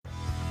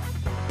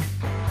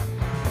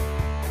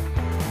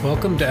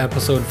Welcome to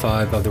episode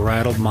 5 of the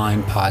Rattled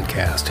Mind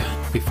podcast.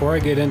 Before I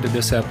get into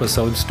this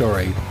episode's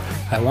story,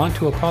 I want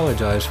to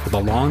apologize for the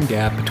long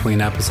gap between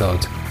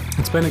episodes.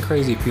 It's been a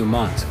crazy few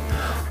months.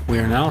 We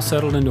are now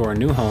settled into our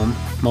new home,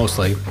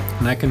 mostly,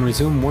 and I can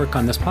resume work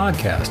on this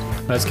podcast.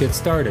 Let's get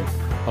started.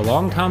 A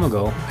long time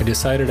ago, I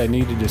decided I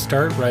needed to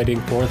start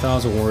writing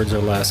 4,000 words or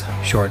less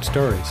short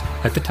stories.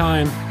 At the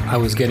time, I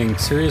was getting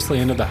seriously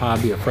into the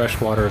hobby of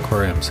freshwater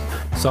aquariums.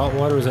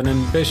 Saltwater was an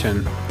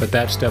ambition, but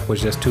that step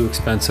was just too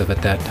expensive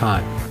at that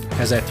time.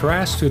 As I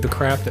thrashed through the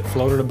crap that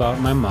floated about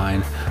in my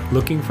mind,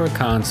 looking for a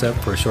concept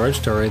for a short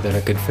story that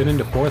I could fit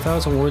into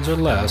 4,000 words or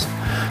less,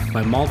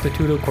 my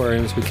multitude of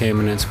aquariums became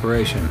an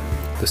inspiration.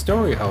 The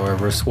story,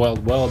 however,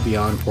 swelled well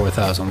beyond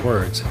 4,000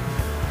 words.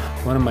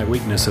 One of my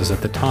weaknesses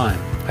at the time.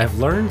 I've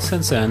learned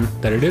since then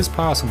that it is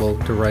possible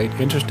to write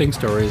interesting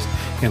stories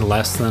in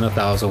less than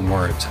 1,000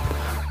 words.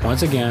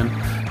 Once again,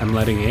 I'm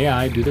letting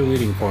AI do the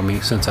reading for me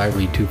since I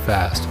read too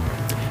fast.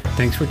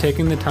 Thanks for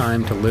taking the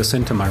time to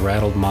listen to my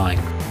rattled mind.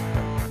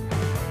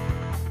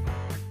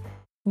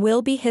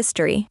 Will be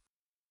history.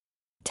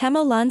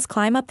 Temo Lun's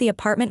climb up the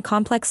apartment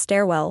complex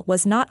stairwell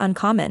was not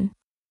uncommon.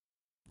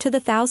 To the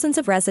thousands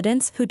of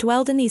residents who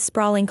dwelled in these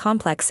sprawling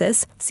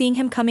complexes, seeing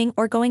him coming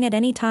or going at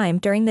any time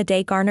during the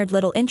day garnered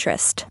little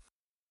interest.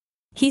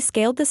 He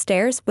scaled the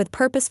stairs with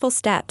purposeful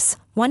steps,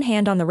 one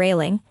hand on the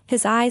railing,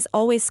 his eyes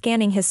always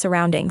scanning his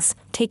surroundings,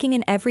 taking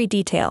in every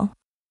detail.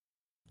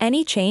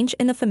 Any change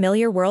in the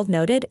familiar world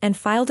noted and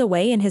filed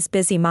away in his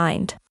busy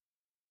mind.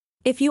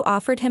 If you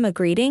offered him a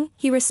greeting,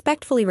 he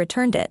respectfully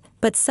returned it,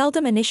 but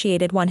seldom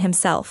initiated one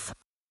himself.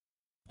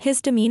 His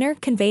demeanor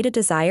conveyed a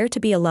desire to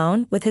be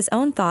alone with his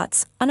own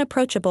thoughts,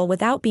 unapproachable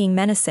without being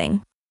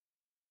menacing.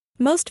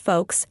 Most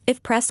folks,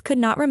 if pressed, could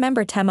not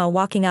remember Temo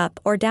walking up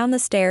or down the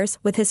stairs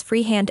with his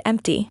free hand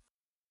empty.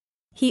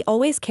 He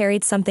always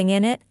carried something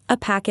in it, a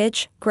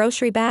package,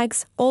 grocery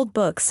bags, old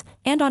books,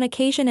 and on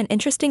occasion an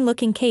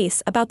interesting-looking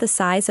case about the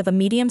size of a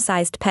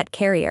medium-sized pet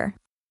carrier.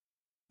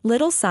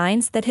 Little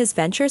signs that his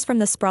ventures from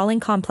the sprawling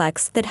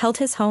complex that held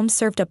his home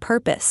served a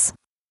purpose.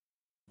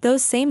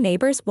 Those same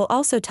neighbors will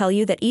also tell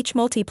you that each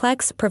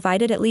multiplex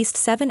provided at least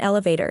 7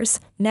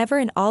 elevators. Never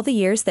in all the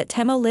years that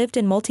Temo lived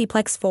in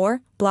Multiplex 4,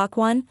 Block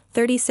 1,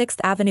 36th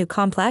Avenue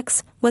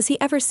Complex, was he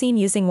ever seen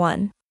using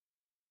one.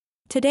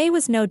 Today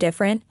was no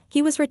different.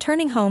 He was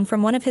returning home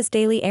from one of his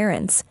daily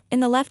errands,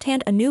 in the left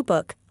hand a new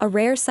book, a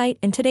rare sight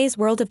in today's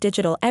world of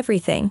digital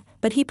everything,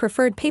 but he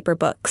preferred paper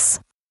books.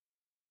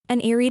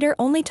 An e-reader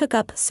only took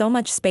up so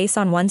much space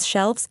on one's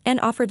shelves and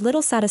offered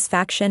little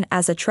satisfaction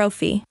as a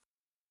trophy.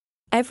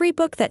 Every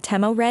book that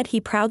Temo read he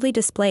proudly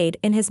displayed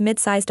in his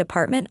mid-sized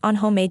apartment on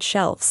homemade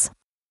shelves.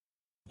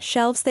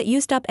 Shelves that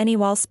used up any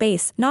wall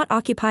space not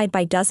occupied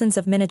by dozens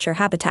of miniature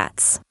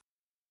habitats.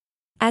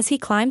 As he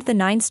climbed the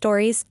 9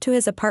 stories to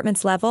his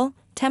apartment's level,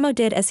 Temo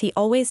did as he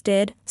always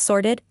did,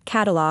 sorted,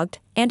 cataloged,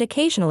 and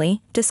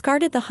occasionally,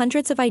 discarded the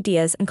hundreds of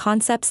ideas and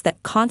concepts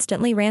that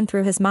constantly ran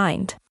through his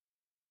mind.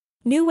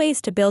 New ways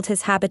to build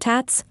his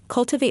habitats,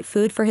 cultivate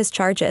food for his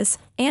charges,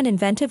 and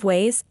inventive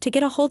ways to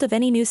get a hold of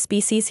any new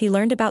species he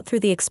learned about through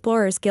the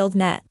Explorers Guild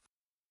net.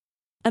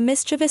 A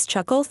mischievous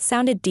chuckle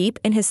sounded deep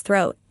in his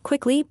throat.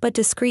 Quickly but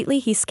discreetly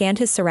he scanned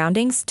his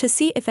surroundings to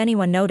see if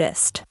anyone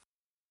noticed.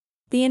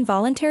 The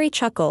involuntary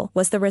chuckle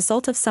was the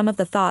result of some of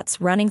the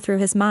thoughts running through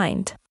his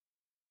mind.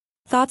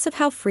 Thoughts of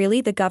how freely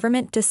the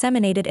government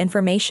disseminated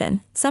information.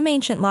 Some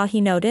ancient law,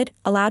 he noted,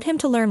 allowed him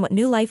to learn what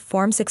new life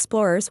forms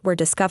explorers were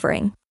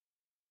discovering.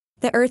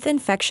 The Earth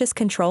Infectious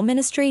Control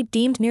Ministry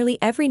deemed nearly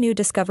every new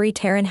discovery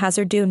Terran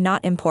hazard do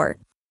not import.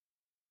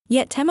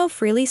 Yet Temo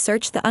freely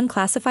searched the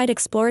unclassified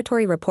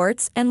exploratory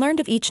reports and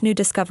learned of each new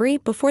discovery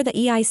before the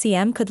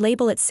EICM could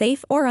label it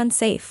safe or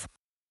unsafe.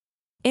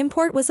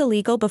 Import was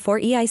illegal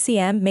before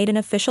EICM made an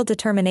official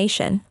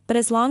determination, but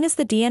as long as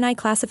the DNI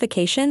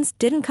classifications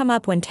didn't come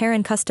up when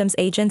Terran customs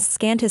agents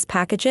scanned his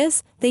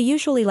packages, they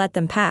usually let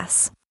them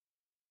pass.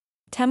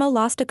 Temo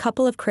lost a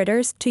couple of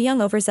critters to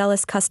young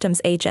overzealous customs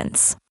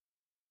agents.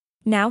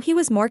 Now he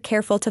was more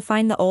careful to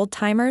find the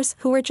old-timers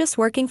who were just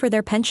working for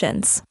their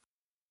pensions.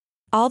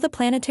 All the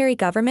planetary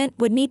government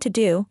would need to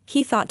do,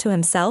 he thought to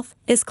himself,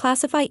 is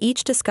classify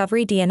each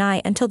discovery DNI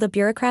until the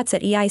bureaucrats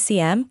at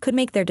EICM could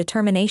make their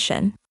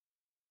determination.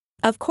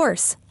 Of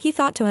course, he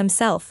thought to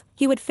himself,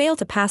 he would fail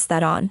to pass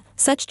that on.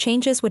 Such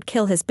changes would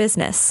kill his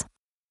business.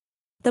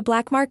 The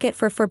black market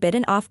for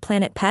forbidden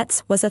off-planet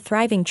pets was a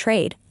thriving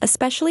trade,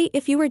 especially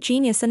if you were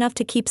genius enough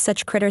to keep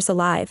such critters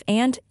alive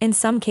and, in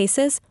some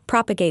cases,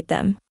 propagate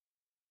them.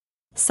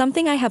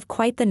 Something I have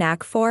quite the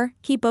knack for,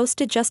 he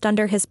boasted just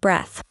under his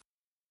breath.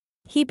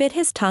 He bit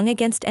his tongue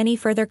against any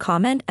further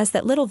comment as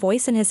that little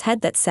voice in his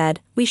head that said,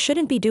 "We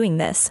shouldn't be doing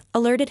this,"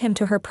 alerted him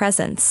to her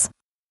presence.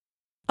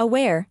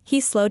 Aware, he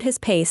slowed his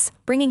pace,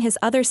 bringing his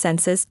other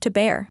senses to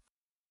bear.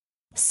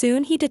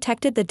 Soon he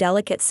detected the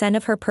delicate scent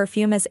of her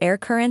perfume as air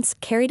currents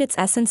carried its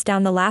essence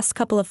down the last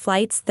couple of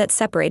flights that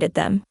separated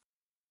them.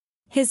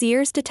 His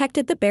ears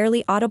detected the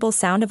barely audible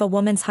sound of a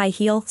woman's high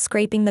heel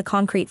scraping the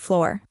concrete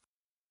floor.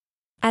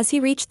 As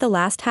he reached the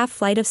last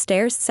half-flight of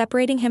stairs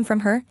separating him from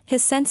her,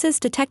 his senses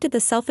detected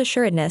the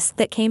self-assuredness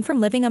that came from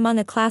living among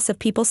a class of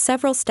people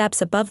several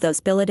steps above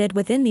those billeted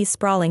within these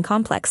sprawling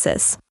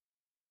complexes.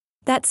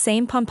 That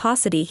same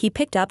pomposity he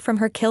picked up from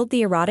her killed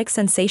the erotic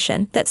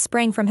sensation that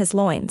sprang from his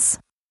loins.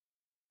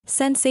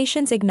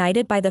 Sensations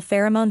ignited by the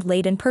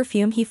pheromone-laden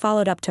perfume he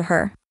followed up to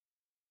her.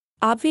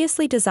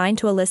 Obviously designed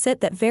to elicit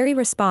that very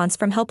response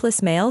from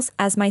helpless males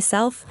as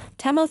myself,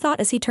 Temo thought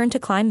as he turned to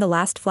climb the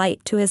last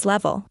flight to his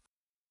level.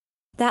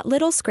 That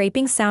little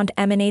scraping sound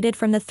emanated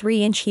from the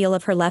 3-inch heel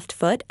of her left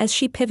foot as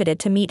she pivoted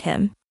to meet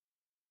him.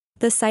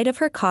 The sight of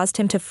her caused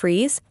him to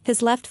freeze,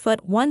 his left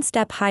foot one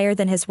step higher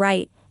than his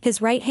right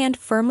hand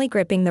firmly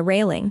gripping the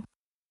railing.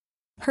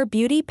 Her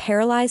beauty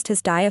paralyzed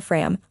his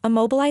diaphragm,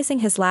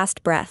 immobilizing his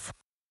last breath.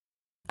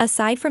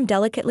 Aside from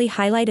delicately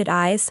highlighted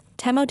eyes,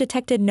 Temo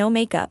detected no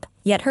makeup,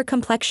 yet her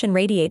complexion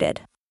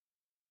radiated.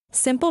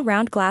 Simple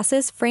round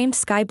glasses framed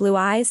sky-blue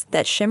eyes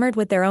that shimmered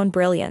with their own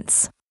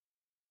brilliance.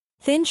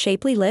 Thin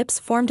shapely lips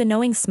formed a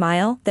knowing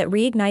smile that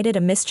reignited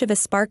a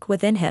mischievous spark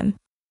within him.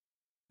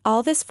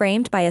 All this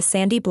framed by a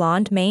sandy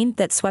blonde mane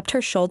that swept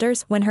her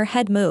shoulders when her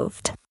head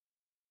moved.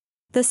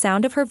 The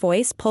sound of her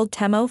voice pulled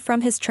Temo from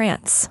his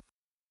trance.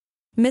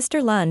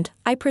 "Mr. Lund,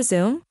 I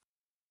presume?"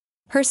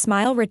 Her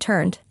smile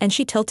returned, and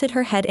she tilted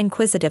her head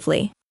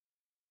inquisitively.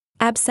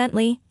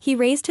 Absently, he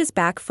raised his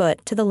back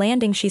foot to the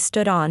landing she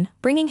stood on,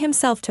 bringing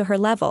himself to her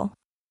level.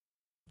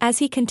 As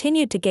he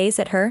continued to gaze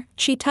at her,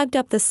 she tugged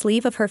up the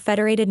sleeve of her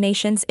Federated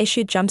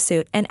Nations-issued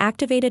jumpsuit and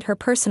activated her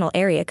personal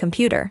area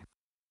computer.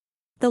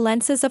 The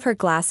lenses of her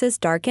glasses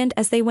darkened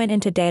as they went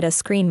into data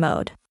screen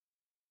mode.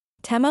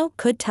 Temo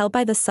could tell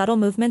by the subtle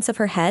movements of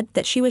her head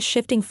that she was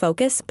shifting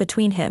focus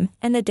between him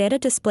and the data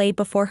displayed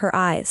before her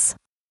eyes.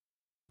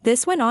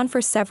 This went on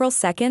for several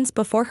seconds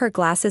before her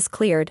glasses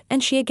cleared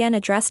and she again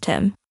addressed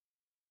him.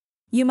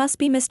 "You must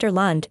be Mr.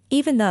 Lund,"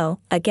 even though,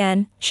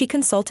 again, she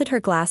consulted her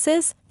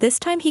glasses, this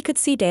time he could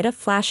see data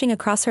flashing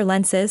across her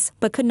lenses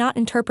but could not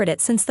interpret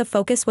it since the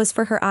focus was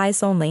for her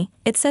eyes only.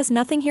 "It says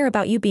nothing here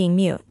about you being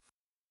mute."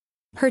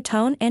 Her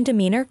tone and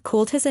demeanor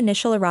cooled his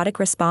initial erotic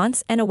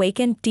response and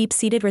awakened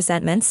deep-seated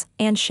resentments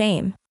and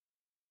shame.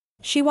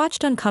 She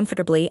watched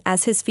uncomfortably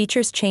as his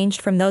features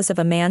changed from those of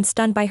a man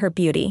stunned by her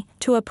beauty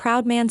to a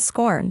proud man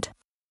scorned.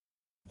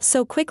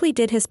 So quickly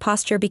did his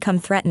posture become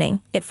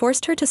threatening, it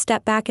forced her to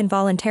step back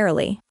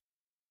involuntarily.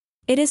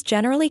 "It is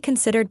generally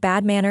considered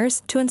bad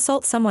manners to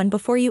insult someone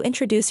before you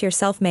introduce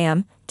yourself,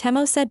 ma'am,"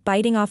 Temo said,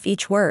 biting off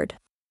each word.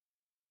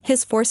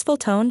 His forceful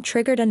tone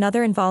triggered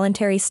another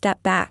involuntary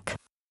step back.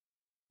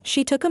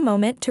 She took a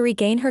moment to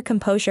regain her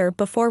composure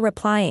before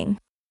replying.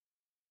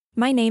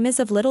 "My name is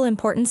of little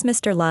importance,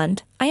 Mr.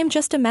 Lund. I am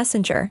just a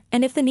messenger,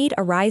 and if the need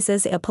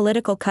arises, a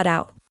political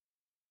cutout."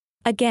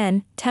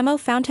 Again, Temo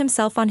found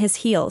himself on his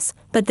heels,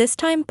 but this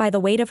time by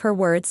the weight of her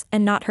words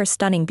and not her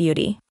stunning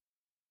beauty.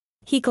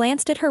 He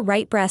glanced at her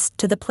right breast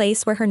to the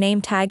place where her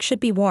name tag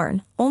should be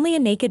worn, only a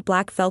naked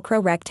black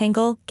Velcro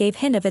rectangle gave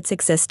hint of its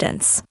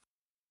existence.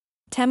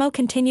 Temo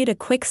continued a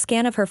quick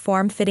scan of her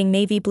form-fitting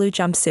navy blue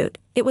jumpsuit.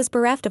 It was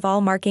bereft of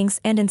all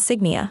markings and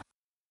insignia.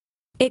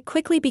 It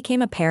quickly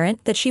became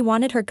apparent that she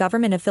wanted her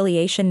government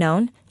affiliation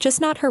known, just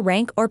not her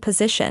rank or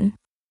position.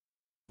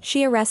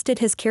 She arrested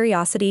his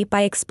curiosity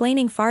by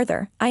explaining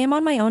farther, "I am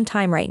on my own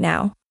time right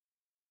now.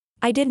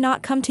 I did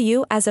not come to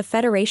you as a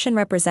Federation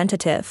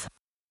representative."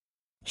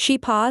 She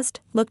paused,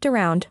 looked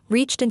around,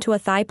 reached into a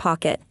thigh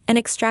pocket, and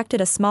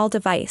extracted a small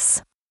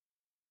device.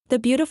 The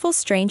beautiful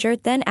stranger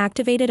then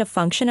activated a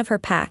function of her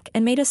pack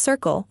and made a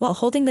circle while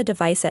holding the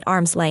device at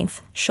arm's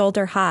length,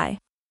 shoulder high.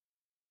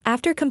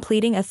 After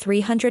completing a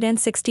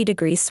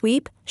 360-degree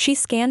sweep, she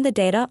scanned the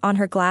data on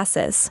her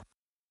glasses.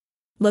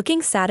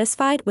 Looking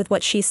satisfied with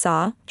what she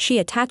saw, she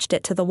attached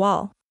it to the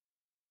wall.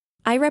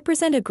 "I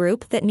represent a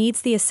group that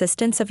needs the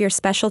assistance of your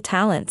special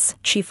talents,"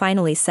 she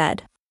finally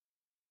said.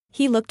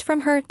 He looked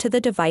from her to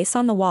the device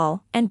on the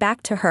wall, and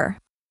back to her.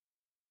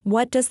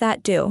 "What does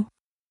that do?"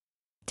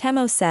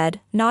 Temo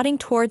said, nodding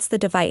towards the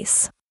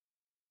device.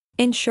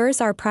 "Ensures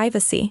our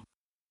privacy."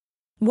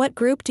 "What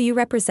group do you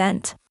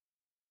represent?"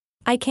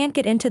 "I can't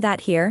get into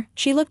that here."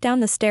 She looked down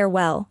the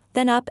stairwell,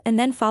 then up and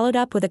then followed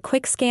up with a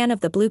quick scan of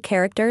the blue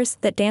characters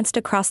that danced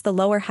across the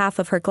lower half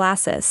of her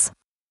glasses.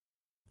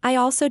 "I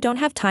also don't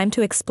have time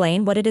to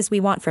explain what it is we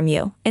want from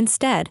you."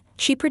 Instead,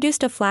 she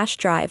produced a flash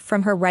drive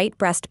from her right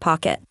breast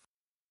pocket.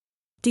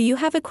 "Do you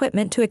have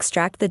equipment to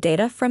extract the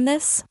data from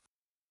this?"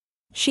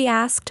 she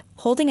asked,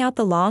 holding out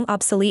the long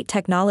obsolete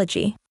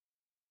technology.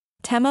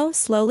 Temo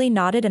slowly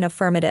nodded an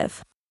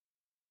affirmative.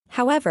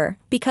 However,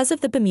 because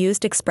of the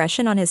bemused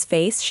expression on his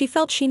face, she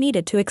felt she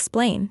needed to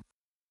explain.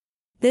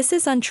 "This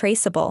is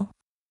untraceable.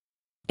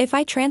 If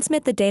I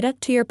transmit the data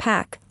to your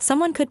pack,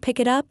 someone could pick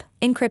it up,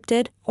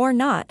 encrypted, or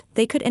not,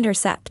 they could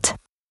intercept.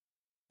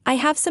 I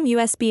have some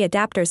USB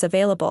adapters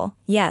available."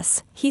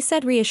 "Yes," he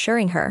said,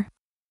 reassuring her.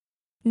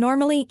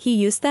 Normally, he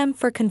used them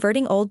for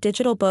converting old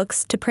digital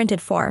books to printed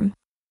form.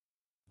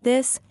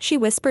 "This," she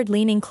whispered,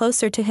 leaning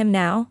closer to him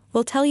now,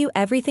 "will tell you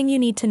everything you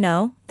need to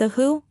know, the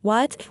who,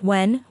 what,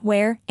 when,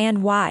 where,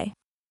 and why."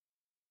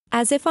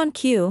 As if on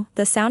cue,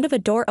 the sound of a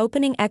door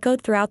opening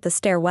echoed throughout the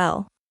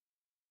stairwell.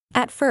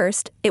 At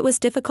first, it was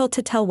difficult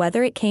to tell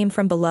whether it came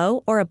from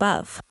below or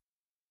above.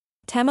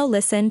 Temo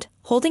listened,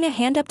 holding a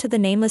hand up to the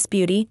nameless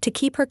beauty to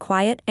keep her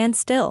quiet and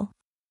still.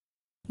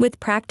 With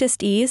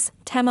practiced ease,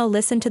 Temo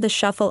listened to the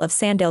shuffle of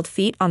sandaled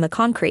feet on the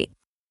concrete.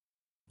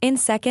 In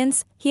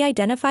seconds, he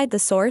identified the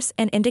source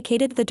and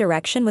indicated the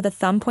direction with a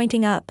thumb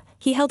pointing up.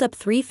 He held up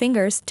 3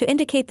 fingers to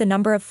indicate the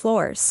number of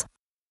floors.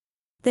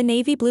 The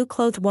navy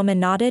blue-clothed woman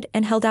nodded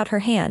and held out her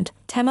hand.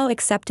 Temo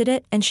accepted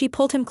it and she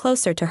pulled him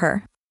closer to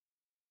her.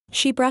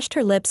 She brushed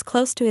her lips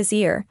close to his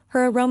ear,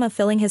 her aroma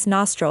filling his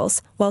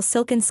nostrils, while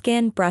silken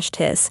skin brushed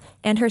his,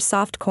 and her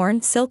soft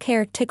corn silk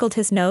hair tickled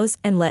his nose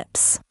and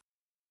lips.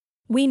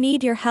 "We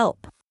need your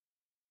help.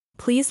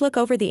 Please look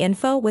over the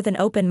info with an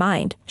open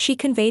mind," she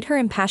conveyed her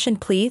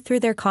impassioned plea through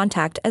their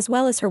contact as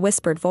well as her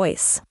whispered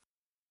voice.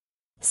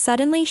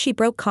 Suddenly she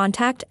broke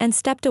contact and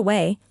stepped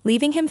away,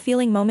 leaving him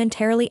feeling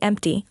momentarily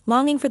empty,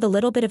 longing for the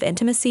little bit of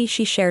intimacy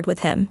she shared with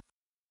him.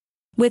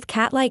 With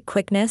cat-like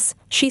quickness,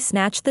 she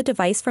snatched the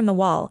device from the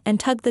wall and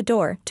tugged the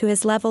door to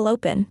his level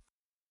open.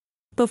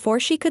 Before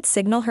she could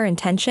signal her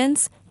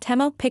intentions,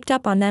 Temo picked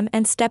up on them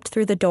and stepped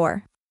through the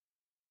door.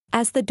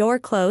 As the door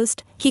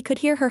closed, he could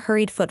hear her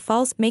hurried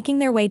footfalls making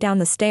their way down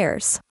the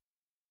stairs.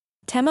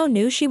 Temo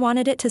knew she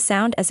wanted it to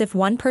sound as if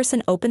one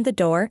person opened the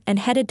door and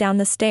headed down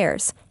the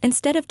stairs,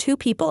 instead of 2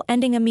 people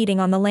ending a meeting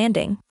on the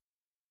landing.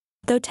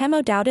 Though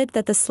Temo doubted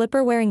that the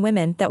slipper-wearing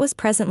women that was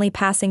presently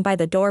passing by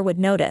the door would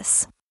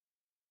notice.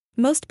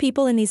 Most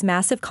people in these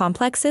massive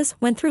complexes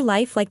went through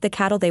life like the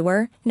cattle they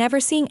were, never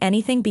seeing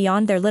anything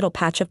beyond their little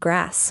patch of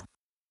grass.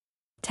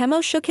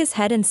 Temo shook his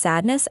head in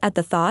sadness at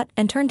the thought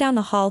and turned down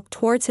the hall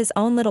towards his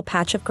own little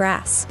patch of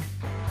grass.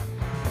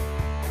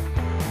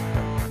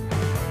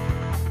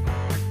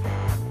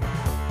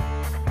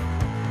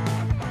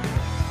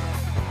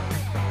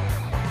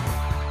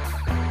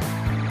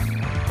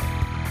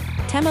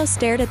 Temo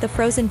stared at the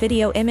frozen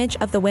video image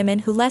of the women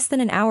who less than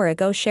an hour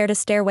ago shared a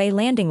stairway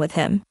landing with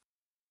him.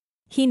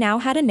 He now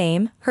had a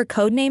name, her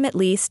code name at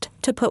least,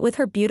 to put with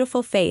her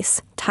beautiful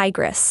face,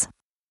 Tigress.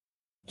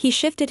 He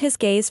shifted his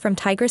gaze from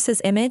Tigress's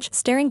image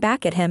staring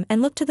back at him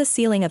and looked to the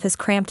ceiling of his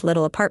cramped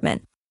little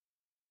apartment.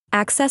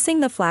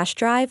 Accessing the flash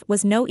drive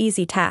was no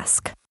easy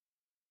task.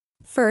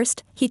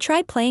 First, he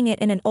tried playing it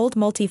in an old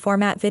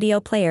multi-format video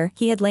player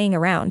he had laying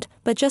around,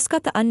 but just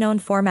got the unknown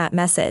format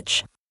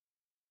message.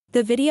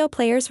 The video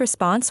player's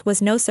response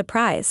was no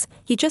surprise,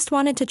 he just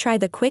wanted to try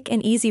the quick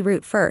and easy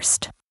route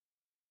first.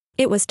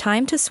 It was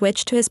time to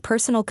switch to his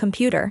personal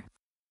computer.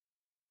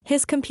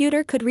 His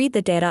computer could read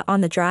the data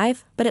on the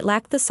drive, but it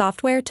lacked the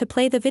software to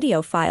play the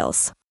video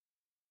files.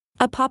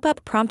 A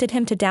pop-up prompted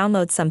him to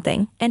download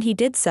something, and he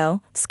did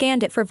so,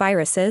 scanned it for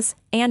viruses,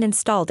 and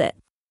installed it.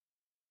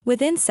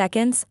 Within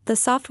seconds, the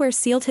software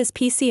sealed his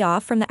PC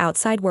off from the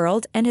outside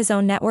world and his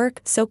own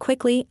network so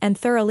quickly and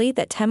thoroughly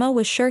that Temo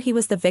was sure he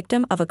was the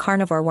victim of a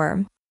carnivore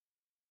worm.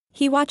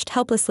 He watched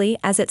helplessly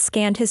as it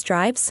scanned his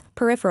drives,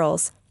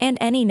 peripherals, and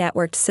any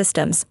networked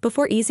systems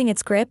before easing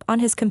its grip on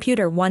his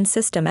computer one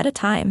system at a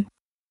time.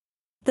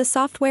 The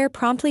software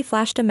promptly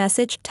flashed a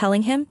message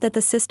telling him that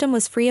the system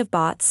was free of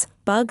bots,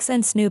 bugs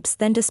and snoops,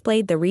 then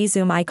displayed the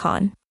resume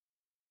icon.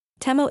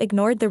 Temo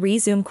ignored the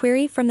resume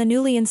query from the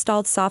newly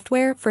installed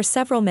software for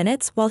several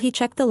minutes while he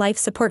checked the life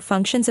support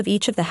functions of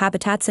each of the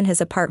habitats in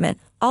his apartment,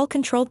 all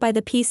controlled by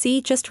the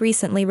PC just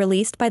recently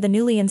released by the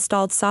newly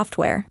installed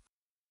software.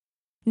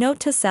 Note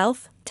to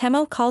self,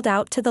 Temo called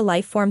out to the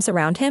life forms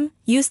around him,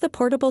 use the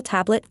portable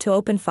tablet to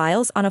open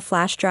files on a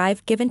flash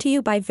drive given to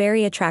you by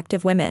very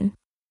attractive women.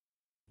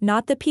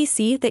 Not the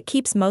PC that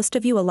keeps most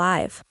of you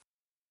alive.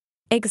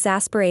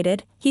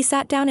 Exasperated, he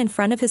sat down in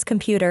front of his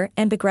computer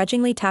and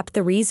begrudgingly tapped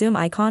the resume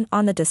icon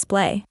on the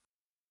display.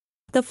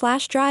 The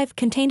flash drive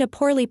contained a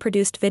poorly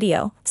produced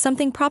video,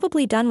 something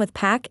probably done with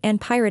pack and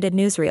pirated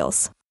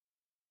newsreels.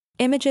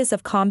 Images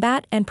of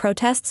combat and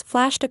protests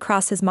flashed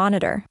across his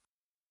monitor.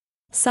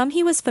 Some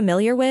he was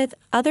familiar with,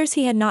 others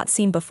he had not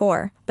seen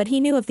before, but he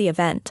knew of the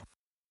event.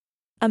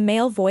 A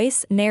male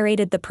voice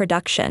narrated the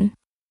production.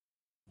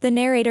 The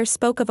narrator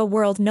spoke of a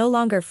world no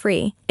longer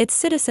free, its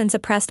citizens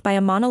oppressed by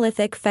a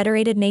monolithic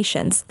federated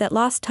nations that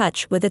lost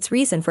touch with its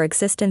reason for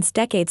existence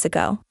decades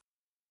ago.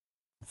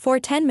 For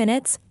 10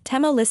 minutes,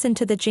 Temo listened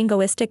to the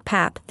jingoistic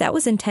pap that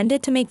was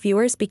intended to make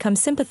viewers become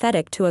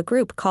sympathetic to a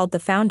group called the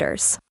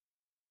Founders.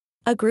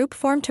 A group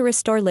formed to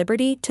restore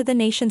liberty to the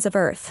nations of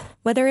Earth,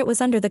 whether it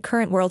was under the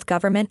current world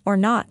government or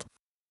not.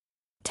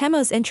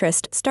 Temo's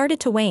interest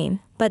started to wane,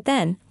 but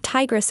then,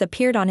 Tigress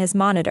appeared on his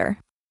monitor.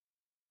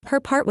 Her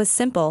part was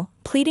simple,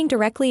 pleading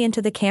directly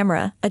into the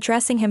camera,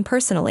 addressing him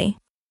personally.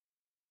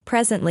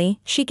 Presently,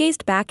 she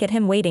gazed back at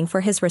him waiting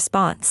for his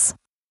response.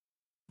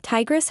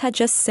 Tigress had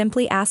just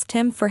simply asked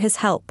him for his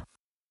help.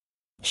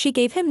 She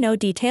gave him no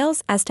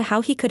details as to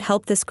how he could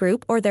help this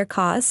group or their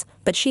cause,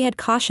 but she had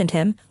cautioned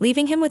him,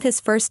 leaving him with his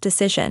first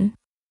decision.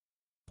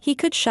 He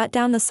could shut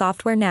down the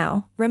software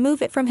now,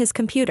 remove it from his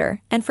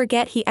computer, and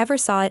forget he ever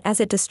saw it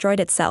as it destroyed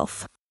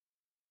itself.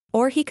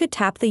 Or he could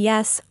tap the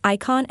yes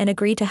icon and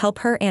agree to help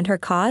her and her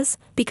cause,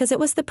 because it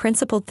was the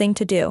principled thing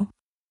to do.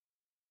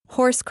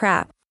 Horse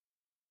crap.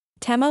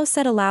 Temo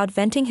said aloud,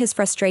 venting his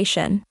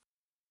frustration.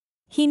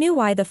 He knew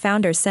why the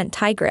founders sent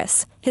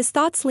Tigress. His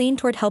thoughts leaned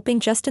toward helping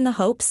just in the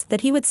hopes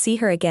that he would see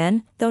her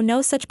again, though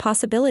no such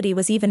possibility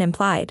was even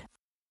implied.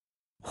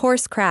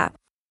 Horse crap.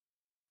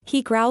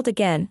 He growled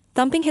again,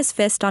 thumping his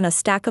fist on a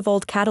stack of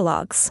old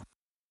catalogs.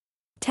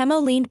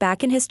 Temo leaned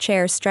back in his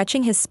chair,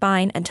 stretching his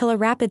spine until a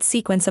rapid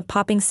sequence of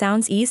popping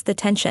sounds eased the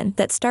tension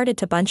that started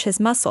to bunch his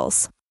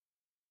muscles.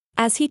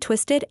 As he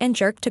twisted and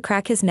jerked to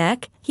crack his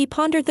neck, he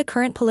pondered the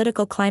current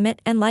political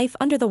climate and life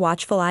under the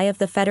watchful eye of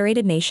the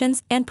Federated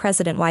Nations and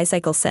President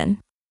Weiselson.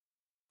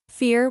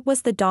 Fear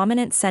was the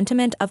dominant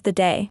sentiment of the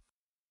day.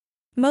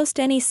 Most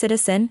any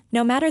citizen,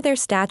 no matter their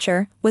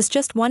stature, was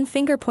just one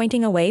finger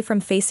pointing away from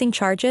facing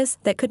charges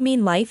that could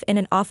mean life in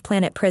an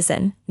off-planet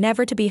prison,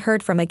 never to be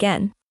heard from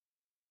again.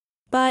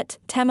 But,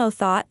 Temo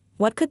thought,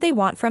 what could they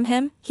want from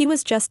him? He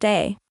was just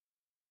a.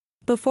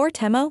 Before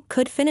Temo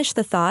could finish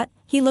the thought,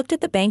 he looked at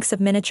the banks of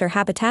miniature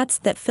habitats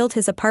that filled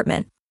his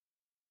apartment.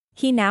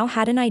 He now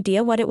had an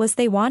idea what it was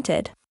they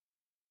wanted.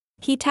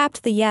 He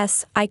tapped the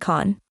yes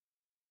icon.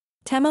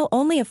 Temo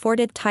only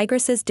afforded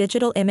Tigress's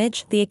digital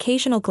image the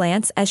occasional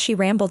glance as she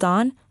rambled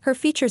on, her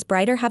features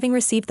brighter, having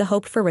received the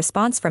hoped-for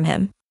response from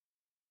him.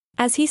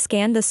 As he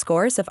scanned the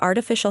scores of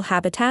artificial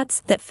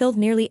habitats that filled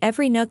nearly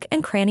every nook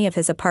and cranny of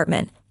his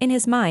apartment, in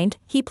his mind,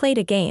 he played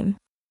a game.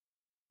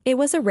 It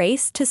was a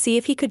race to see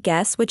if he could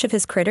guess which of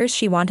his critters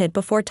she wanted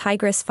before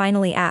Tigress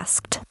finally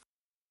asked.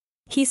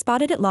 He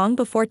spotted it long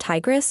before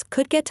Tigress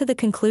could get to the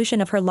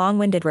conclusion of her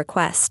long-winded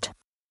request.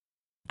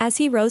 As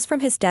he rose from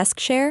his desk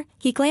chair,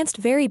 he glanced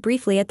very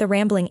briefly at the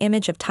rambling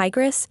image of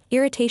Tigress,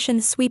 irritation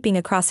sweeping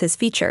across his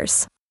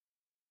features.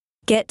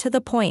 "Get to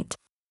the point,"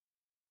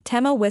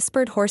 Temo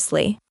whispered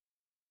hoarsely.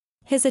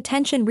 His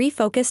attention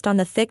refocused on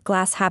the thick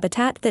glass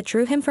habitat that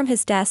drew him from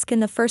his desk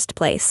in the first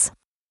place.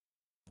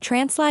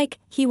 Trance-like,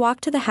 he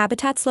walked to the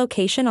habitat's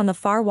location on the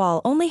far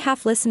wall, only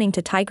half listening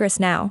to Tigress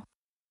now.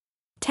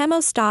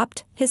 Temo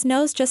stopped, his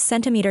nose just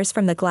centimeters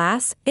from the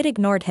glass. It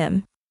ignored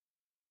him.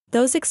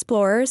 Those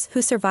explorers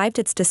who survived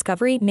its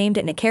discovery named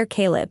it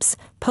Caleb's.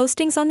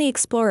 Postings on the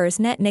Explorers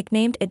Net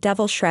nicknamed it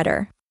Devil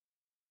Shredder.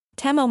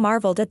 Temo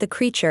marveled at the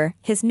creature,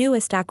 his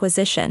newest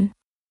acquisition.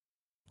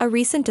 A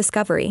recent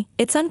discovery,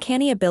 its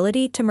uncanny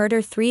ability to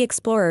murder 3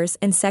 explorers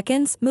in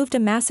seconds moved a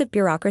massive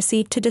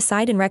bureaucracy to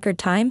decide in record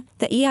time.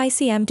 The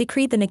EICM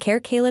decreed the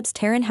Caleb's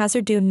Terran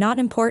hazard do not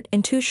import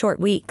in 2 short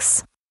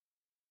weeks.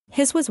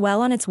 His was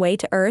well on its way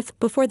to Earth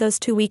before those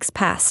 2 weeks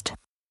passed.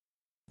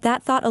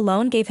 That thought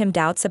alone gave him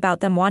doubts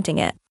about them wanting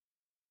it.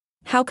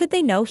 How could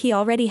they know he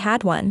already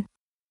had one?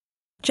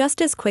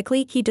 Just as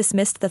quickly he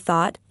dismissed the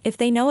thought, if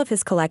they know of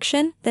his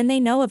collection, then they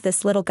know of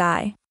this little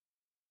guy.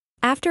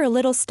 After a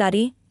little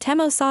study,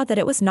 Temo saw that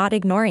it was not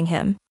ignoring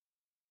him.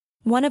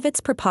 One of its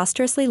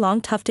preposterously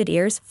long tufted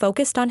ears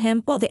focused on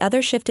him while the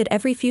other shifted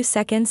every few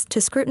seconds to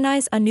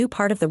scrutinize a new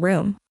part of the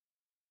room.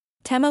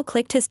 Temo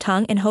clicked his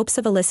tongue in hopes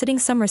of eliciting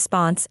some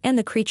response, and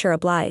the creature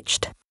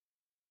obliged.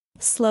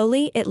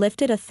 Slowly it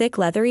lifted a thick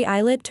leathery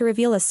eyelid to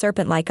reveal a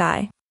serpent-like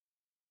eye.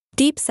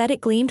 Deep set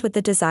it gleamed with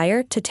the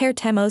desire to tear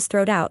Temo's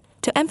throat out.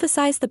 To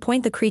emphasize the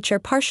point, the creature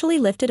partially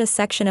lifted a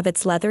section of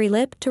its leathery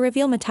lip to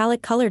reveal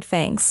metallic-colored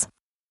fangs.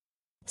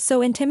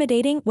 So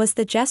intimidating was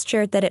the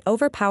gesture that it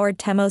overpowered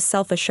Temo's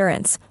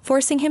self-assurance,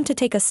 forcing him to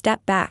take a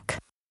step back.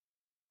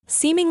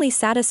 Seemingly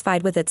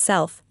satisfied with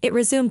itself, it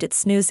resumed its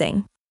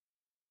snoozing.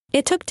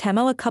 It took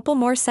Temo a couple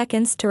more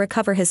seconds to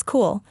recover his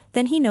cool,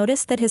 then he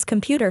noticed that his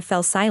computer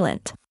fell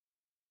silent.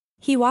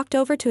 He walked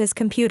over to his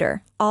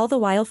computer, all the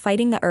while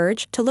fighting the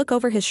urge to look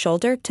over his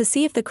shoulder to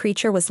see if the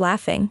creature was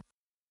laughing.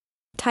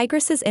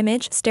 Tigress's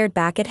image stared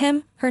back at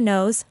him, her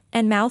nose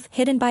and mouth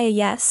hidden by a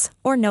yes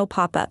or no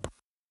pop-up.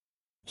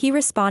 He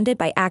responded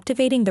by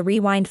activating the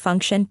rewind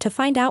function to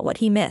find out what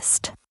he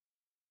missed.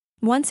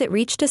 Once it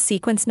reached a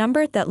sequence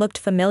number that looked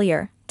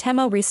familiar,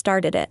 Temo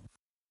restarted it.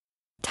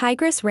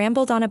 Tigress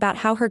rambled on about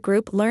how her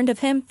group learned of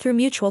him through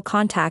mutual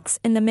contacts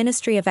in the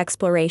Ministry of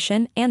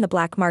Exploration and the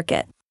black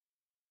market.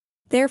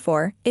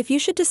 Therefore, if you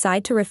should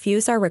decide to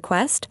refuse our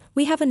request,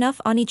 we have enough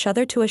on each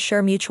other to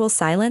assure mutual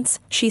silence,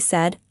 she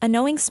said, a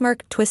knowing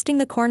smirk twisting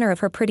the corner of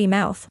her pretty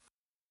mouth.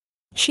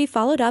 She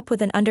followed up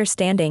with an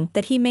understanding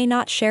that he may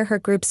not share her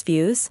group's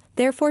views,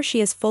 therefore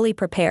she is fully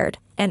prepared,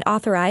 and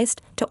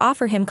authorized, to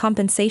offer him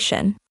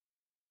compensation.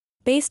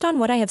 Based on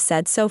what I have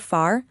said so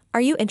far,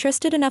 are you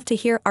interested enough to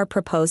hear our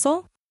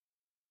proposal?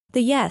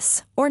 The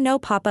yes or no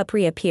pop-up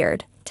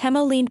reappeared.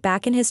 Temo leaned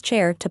back in his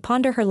chair to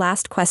ponder her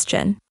last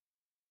question.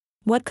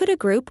 What could a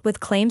group with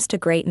claims to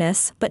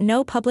greatness but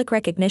no public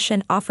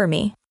recognition offer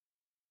me?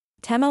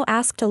 Temo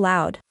asked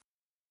aloud.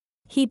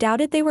 He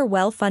doubted they were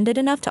well-funded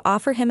enough to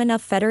offer him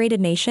enough Federated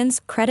Nations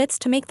credits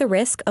to make the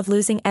risk of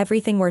losing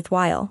everything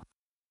worthwhile.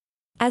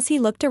 As he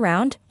looked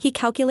around, he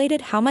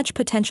calculated how much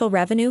potential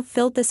revenue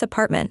filled this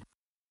apartment.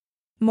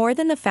 More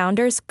than the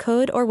founders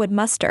could or would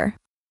muster.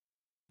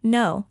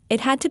 No,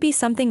 it had to be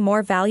something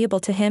more valuable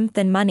to him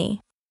than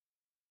money.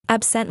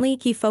 Absently,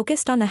 he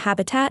focused on the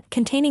habitat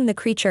containing the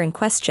creature in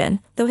question,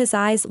 though his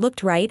eyes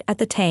looked right at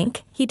the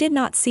tank, he did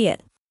not see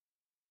it.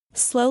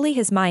 Slowly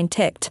his mind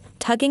ticked,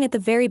 tugging at the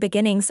very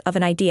beginnings of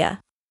an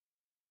idea.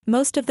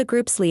 Most of the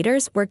group's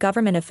leaders were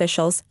government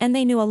officials and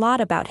they knew a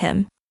lot about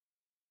him.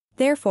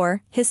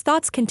 Therefore, his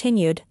thoughts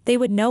continued, they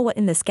would know what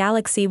in this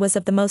galaxy was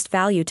of the most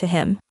value to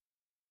him.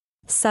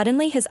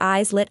 Suddenly his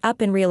eyes lit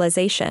up in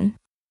realization.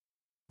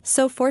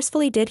 So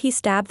forcefully did he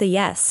stab the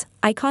yes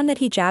icon that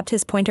he jabbed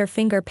his pointer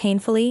finger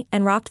painfully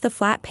and rocked the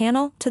flat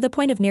panel to the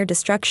point of near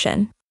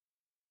destruction.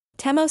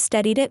 Temo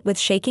steadied it with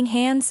shaking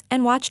hands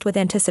and watched with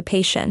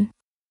anticipation.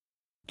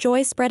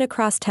 Joy spread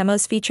across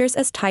Temo's features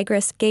as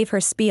Tigress gave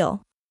her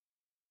spiel.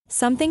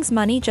 Some things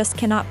money just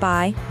cannot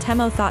buy,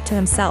 Temo thought to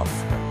himself.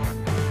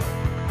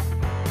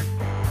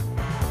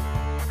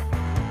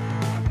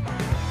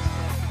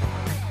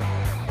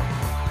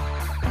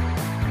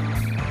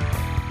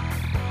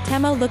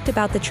 Temo looked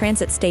about the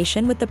transit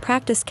station with the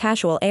practiced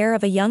casual air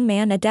of a young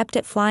man adept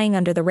at flying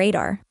under the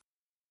radar.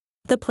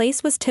 The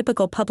place was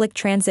typical public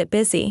transit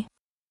busy.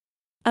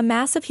 A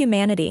mass of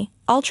humanity,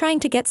 all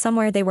trying to get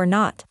somewhere they were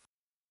not.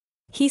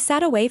 He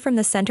sat away from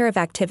the center of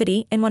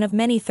activity in one of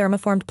many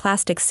thermoformed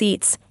plastic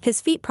seats,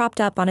 his feet propped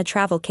up on a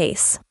travel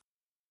case.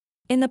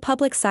 In the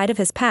public side of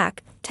his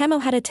pack,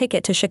 Temo had a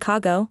ticket to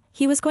Chicago.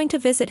 He was going to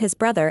visit his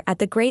brother at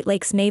the Great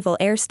Lakes Naval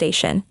Air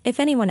Station, if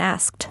anyone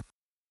asked.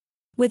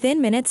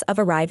 Within minutes of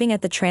arriving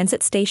at the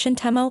transit station,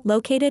 Temo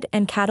located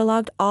and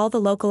cataloged all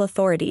the local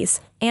authorities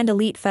and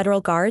elite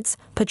federal guards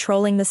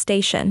patrolling the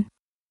station.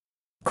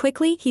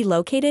 Quickly, he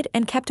located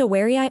and kept a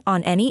wary eye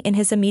on any in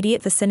his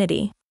immediate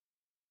vicinity.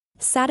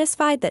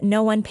 Satisfied that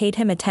no one paid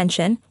him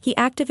attention, he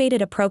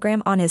activated a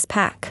program on his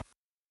pack.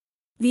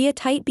 Via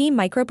tight beam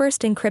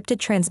microburst encrypted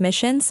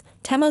transmissions,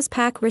 Temo's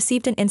pack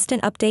received an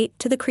instant update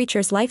to the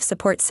creature's life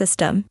support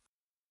system.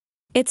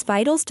 Its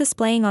vitals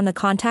displaying on the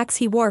contacts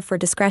he wore for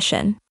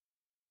discretion.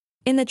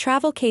 In the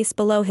travel case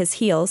below his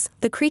heels,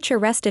 the creature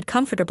rested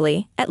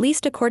comfortably, at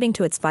least according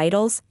to its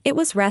vitals, it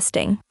was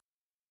resting.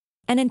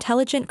 An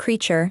intelligent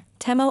creature,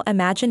 Temo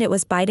imagined it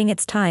was biding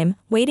its time,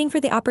 waiting for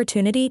the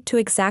opportunity to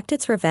exact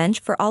its revenge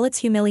for all its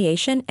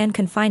humiliation and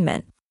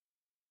confinement.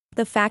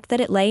 The fact that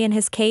it lay in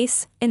his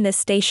case, in this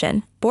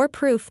station, bore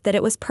proof that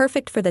it was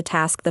perfect for the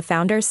task the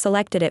founders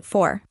selected it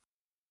for.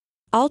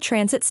 All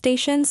transit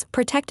stations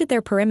protected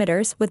their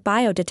perimeters with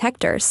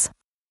biodetectors.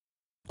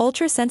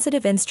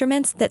 Ultra-sensitive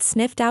instruments that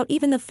sniffed out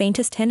even the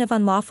faintest hint of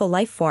unlawful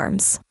life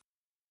forms.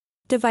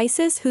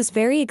 Devices whose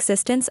very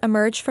existence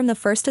emerged from the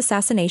first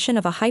assassination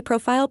of a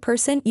high-profile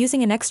person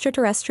using an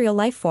extraterrestrial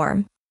life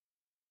form.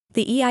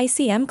 The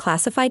EICM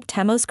classified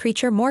Temo's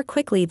creature more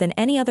quickly than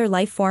any other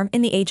life form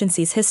in the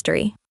agency's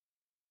history.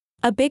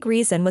 A big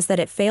reason was that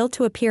it failed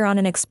to appear on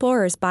an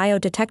explorer's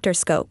biodetector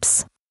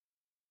scopes.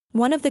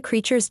 One of the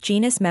creature's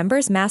genus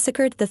members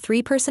massacred the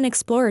 3-person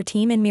explorer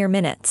team in mere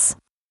minutes.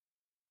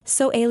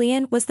 So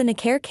alien was the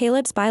Nakar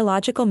Caleb's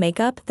biological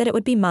makeup that it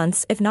would be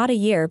months if not a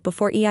year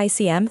before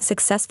EICM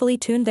successfully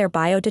tuned their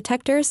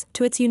biodetectors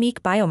to its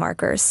unique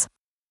biomarkers.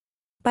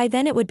 By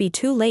then it would be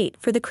too late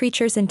for the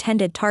creature's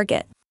intended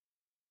target.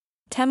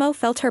 Temo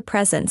felt her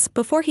presence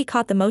before he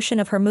caught the motion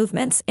of her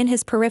movements in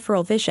his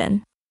peripheral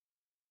vision.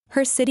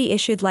 Her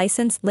city-issued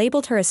license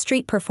labeled her a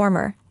street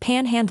performer,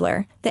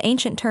 panhandler, the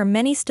ancient term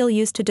many still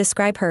use to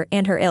describe her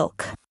and her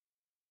ilk.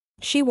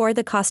 She wore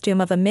the costume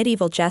of a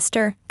medieval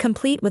jester,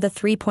 complete with a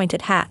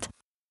 3-pointed hat.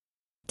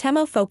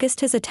 Temo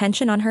focused his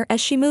attention on her as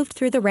she moved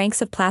through the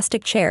ranks of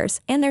plastic chairs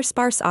and their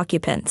sparse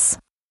occupants.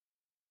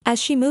 As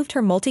she moved,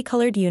 her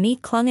multicolored uni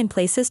clung in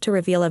places to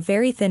reveal a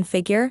very thin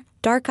figure,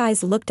 dark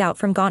eyes looked out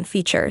from gaunt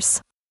features.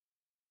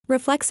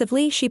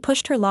 Reflexively, she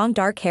pushed her long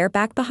dark hair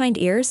back behind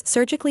ears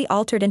surgically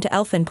altered into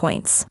elfin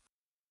points.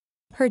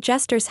 Her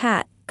jester's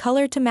hat,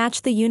 colored to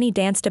match the uni,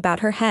 danced about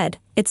her head,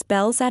 its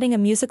bells adding a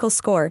musical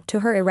score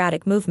to her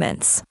erratic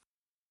movements.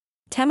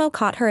 Temo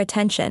caught her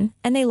attention,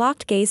 and they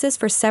locked gazes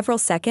for several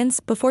seconds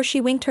before she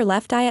winked her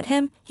left eye at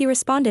him. He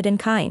responded in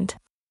kind.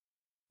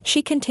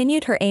 She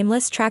continued her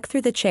aimless track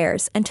through the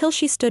chairs until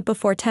she stood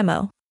before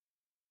Temo.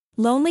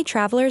 Lonely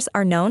travelers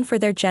are known for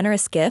their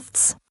generous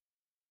gifts?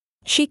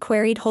 She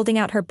queried, holding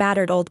out her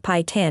battered old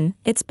pie tin,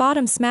 its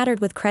bottom smattered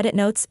with credit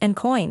notes and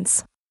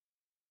coins.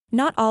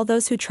 Not all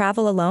those who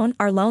travel alone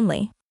are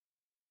lonely.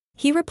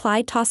 He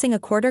replied, tossing a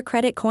quarter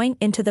credit coin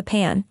into the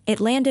pan. It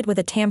landed with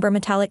a timbre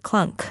metallic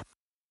clunk.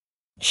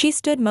 She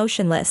stood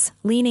motionless,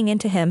 leaning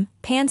into him,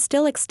 pan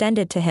still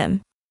extended to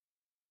him.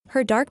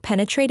 Her dark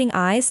penetrating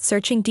eyes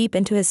searching deep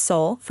into his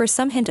soul for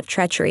some hint of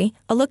treachery,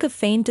 a look of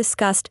feigned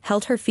disgust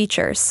held her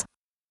features.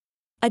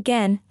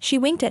 Again, she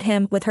winked at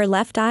him with her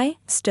left eye,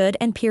 stood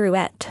and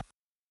pirouette.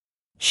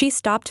 She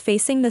stopped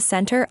facing the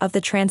center of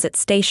the transit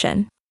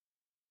station.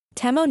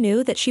 Temo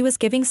knew that she was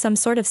giving some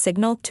sort of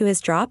signal to his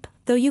drop,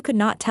 though you could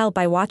not tell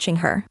by watching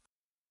her.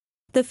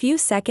 The few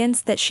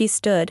seconds that she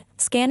stood,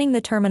 scanning the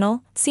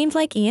terminal, seemed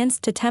like eons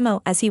to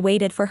Temo as he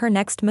waited for her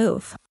next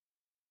move.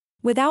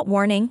 Without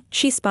warning,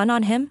 she spun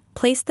on him,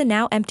 placed the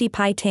now empty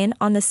pie tin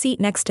on the seat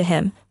next to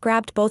him,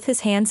 grabbed both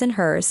his hands in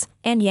hers,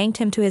 and yanked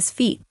him to his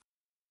feet.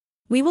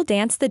 "We will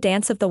dance the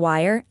dance of the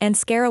wire and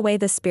scare away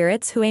the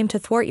spirits who aim to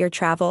thwart your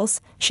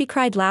travels," she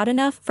cried loud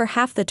enough for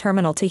half the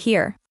terminal to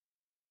hear.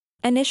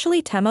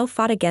 Initially Temo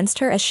fought against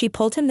her as she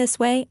pulled him this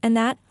way and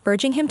that,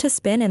 urging him to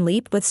spin and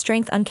leap with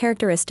strength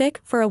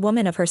uncharacteristic for a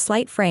woman of her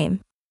slight frame.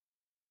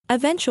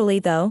 Eventually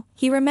though,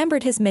 he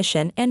remembered his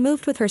mission and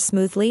moved with her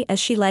smoothly as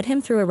she led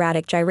him through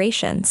erratic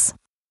gyrations.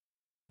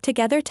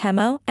 Together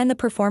Temo and the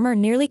performer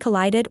nearly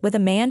collided with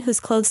a man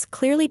whose clothes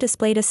clearly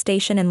displayed a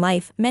station in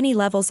life many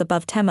levels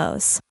above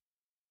Temo's.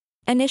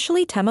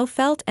 Initially Temo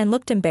felt and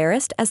looked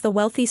embarrassed as the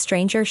wealthy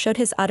stranger showed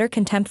his utter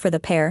contempt for the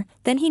pair,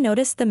 then he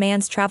noticed the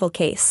man's travel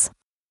case.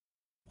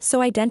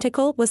 So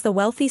identical was the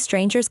wealthy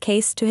stranger's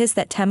case to his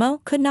that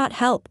Temo could not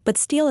help but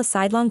steal a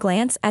sidelong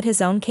glance at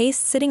his own case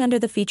sitting under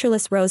the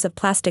featureless rows of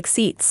plastic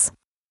seats.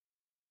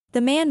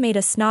 The man made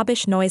a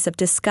snobbish noise of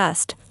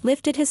disgust,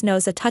 lifted his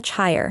nose a touch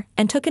higher,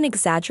 and took an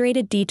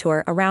exaggerated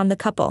detour around the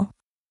couple.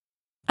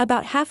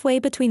 About halfway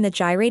between the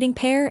gyrating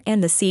pair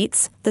and the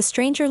seats, the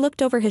stranger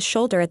looked over his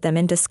shoulder at them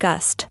in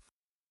disgust.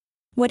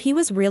 What he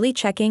was really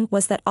checking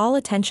was that all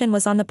attention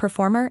was on the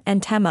performer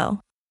and Temo.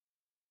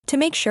 To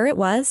make sure it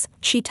was,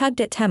 she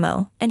tugged at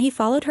Temo, and he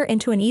followed her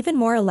into an even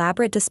more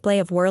elaborate display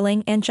of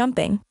whirling and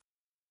jumping.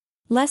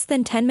 Less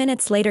than 10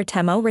 minutes later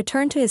Temo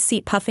returned to his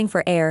seat puffing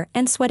for air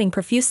and sweating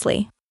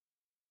profusely.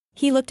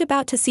 He looked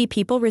about to see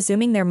people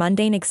resuming their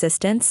mundane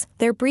existence,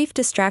 their brief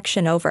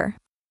distraction over.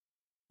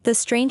 The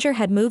stranger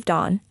had moved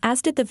on,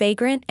 as did the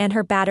vagrant and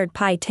her battered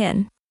pie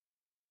tin.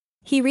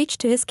 He reached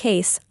to his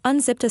case,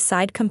 unzipped a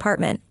side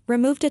compartment,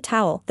 removed a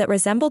towel that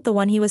resembled the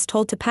one he was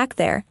told to pack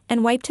there,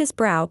 and wiped his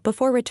brow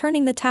before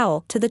returning the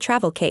towel to the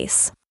travel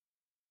case.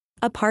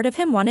 A part of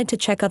him wanted to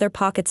check other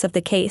pockets of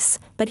the case,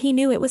 but he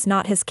knew it was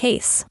not his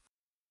case.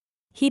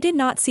 He did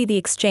not see the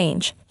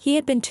exchange, he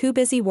had been too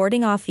busy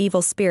warding off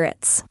evil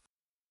spirits.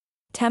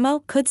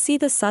 Temo could see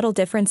the subtle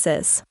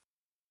differences.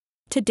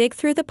 To dig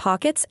through the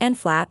pockets and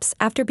flaps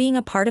after being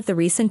a part of the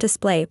recent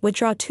display would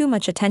draw too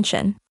much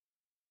attention.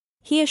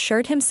 He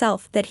assured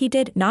himself that he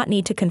did not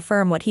need to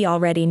confirm what he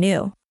already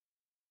knew.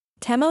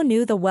 Temo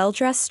knew the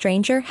well-dressed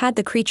stranger had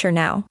the creature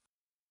now.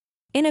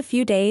 In a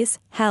few days,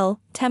 hell,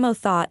 Temo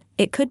thought,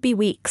 it could be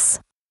weeks.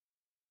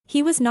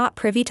 He was not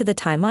privy to the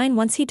timeline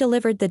once he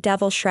delivered the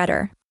devil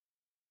shredder.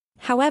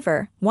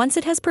 However, once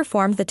it has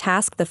performed the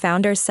task the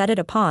founders set it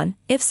upon,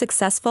 if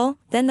successful,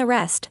 then the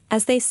rest,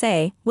 as they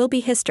say, will be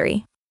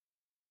history.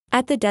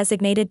 At the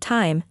designated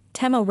time,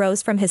 Temo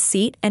rose from his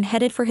seat and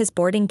headed for his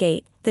boarding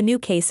gate, the new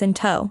case in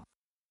tow.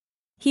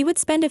 He would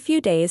spend a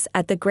few days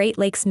at the Great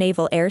Lakes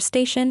Naval Air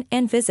Station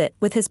and visit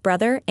with his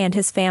brother and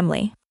his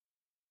family.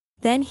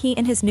 Then he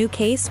and his new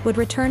case would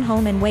return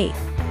home and wait.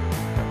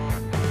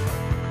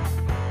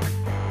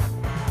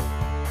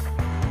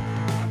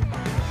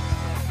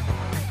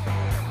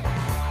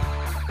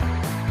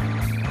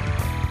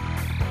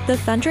 The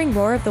thundering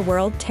roar of the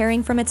world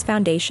tearing from its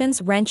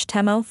foundations wrenched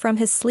Temo from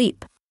his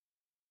sleep.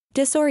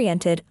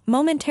 Disoriented,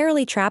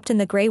 momentarily trapped in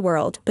the gray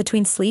world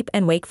between sleep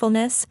and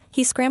wakefulness,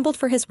 he scrambled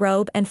for his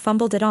robe and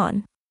fumbled it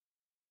on.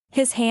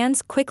 His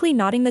hands quickly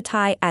knotting the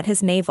tie at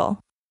his navel.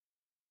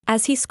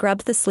 As he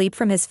scrubbed the sleep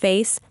from his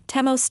face,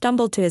 Temo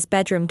stumbled to his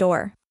bedroom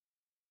door.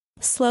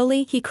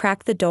 Slowly he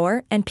cracked the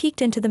door and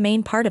peeked into the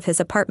main part of his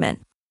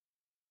apartment.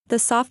 The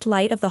soft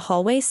light of the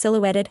hallway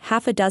silhouetted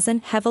half a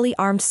dozen heavily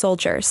armed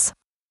soldiers.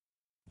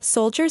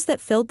 Soldiers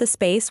that filled the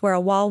space where a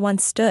wall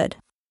once stood.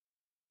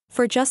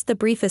 For just the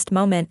briefest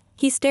moment,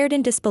 he stared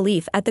in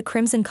disbelief at the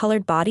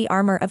crimson-colored body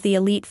armor of the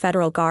elite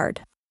Federal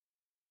Guard.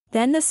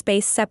 Then the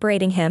space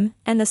separating him,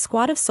 and the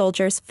squad of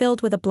soldiers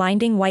filled with a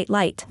blinding white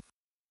light.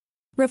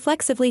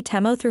 Reflexively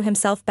Temo threw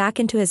himself back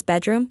into his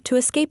bedroom to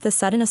escape the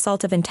sudden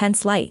assault of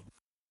intense light.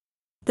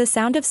 The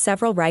sound of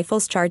several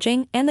rifles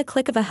charging and the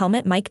click of a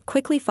helmet mic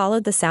quickly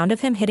followed the sound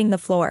of him hitting the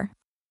floor.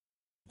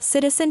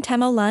 "Citizen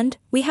Temo Lund,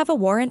 we have a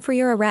warrant for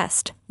your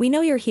arrest. We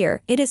know you're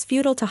here, it is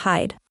futile to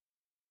hide."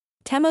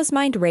 Temo's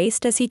mind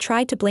raced as he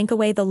tried to blink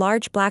away the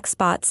large black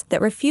spots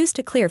that refused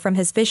to clear from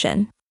his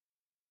vision.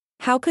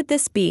 How could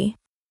this be?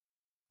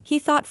 He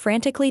thought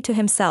frantically to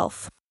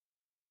himself.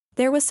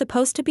 There was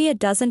supposed to be a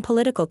dozen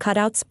political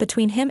cutouts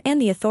between him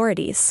and the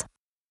authorities.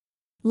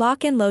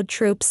 "Lock and load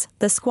troops,"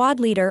 the squad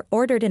leader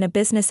ordered in a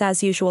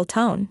business-as-usual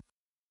tone.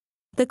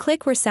 The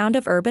click or sound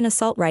of urban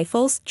assault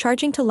rifles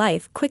charging to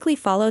life quickly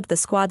followed the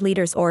squad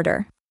leader's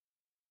order.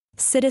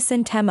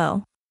 "Citizen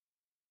Temo."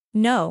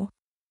 "No."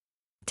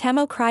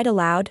 Temo cried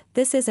aloud,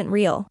 "This isn't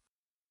real."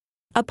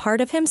 A part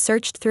of him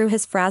searched through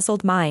his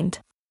frazzled mind.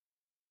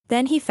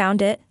 Then he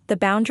found it, the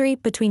boundary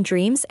between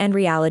dreams and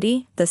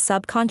reality, the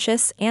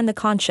subconscious and the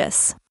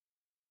conscious.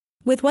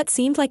 With what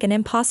seemed like an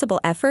impossible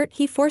effort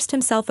he forced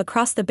himself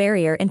across the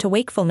barrier into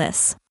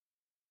wakefulness.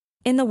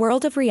 In the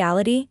world of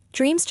reality,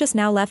 dreams just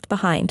now left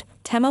behind,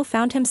 Temo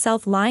found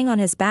himself lying on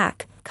his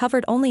back,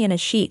 covered only in a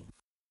sheet.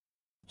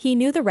 He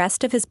knew the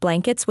rest of his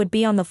blankets would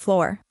be on the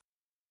floor.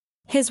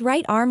 His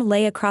right arm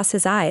lay across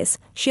his eyes,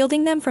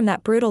 shielding them from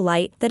that brutal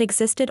light that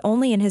existed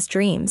only in his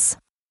dreams.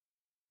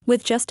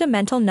 With just a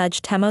mental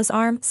nudge Temo's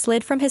arm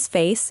slid from his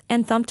face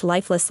and thumped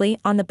lifelessly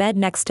on the bed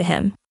next to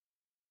him.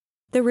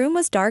 The room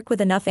was dark with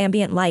enough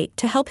ambient light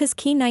to help his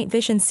keen night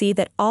vision see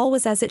that all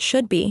was as it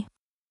should be.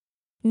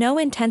 No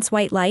intense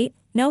white light,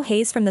 no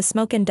haze from the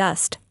smoke and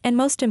dust, and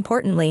most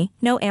importantly,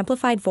 no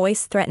amplified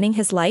voice threatening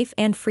his life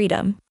and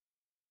freedom.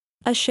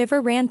 A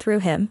shiver ran through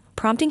him,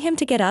 prompting him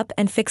to get up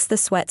and fix the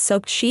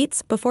sweat-soaked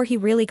sheets before he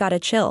really got a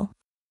chill.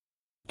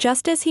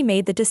 Just as he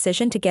made the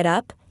decision to get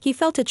up, he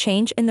felt a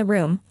change in the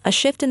room, a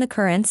shift in the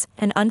currents,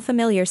 an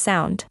unfamiliar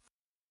sound.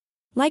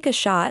 Like a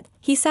shot,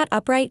 he sat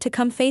upright to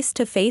come face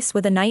to face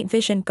with a night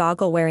vision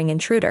goggle-wearing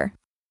intruder.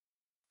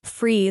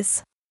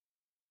 Freeze.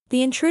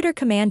 The intruder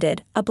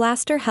commanded, a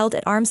blaster held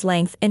at arm's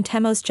length in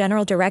Temo's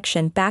general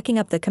direction backing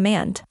up the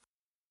command.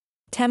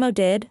 Temo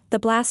did, the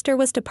blaster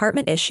was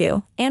department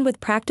issue, and with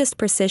practiced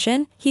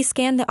precision, he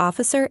scanned the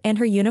officer and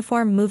her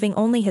uniform moving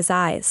only his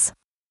eyes.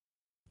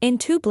 In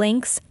 2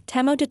 blinks,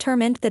 Temo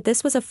determined that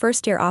this was a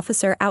first-year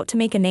officer out to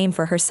make a name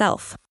for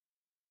herself.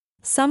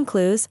 Some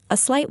clues, a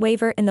slight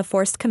waver in the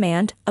forced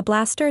command, a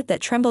blaster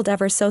that trembled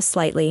ever so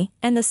slightly,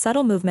 and the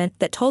subtle movement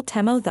that told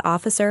Temo the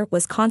officer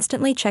was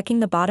constantly checking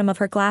the bottom of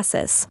her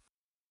glasses.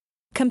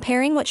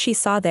 Comparing what she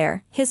saw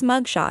there, his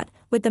mugshot,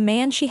 with the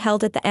man she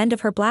held at the end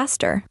of her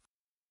blaster.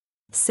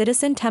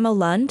 Citizen Temo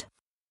Lund?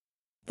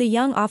 The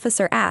young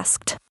officer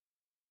asked.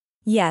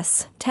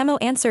 Yes, Temo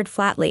answered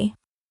flatly.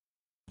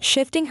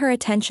 Shifting her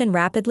attention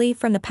rapidly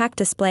from the pack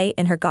display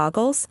in her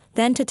goggles,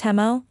 then to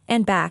Temo,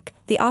 and back,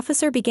 the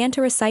officer began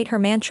to recite her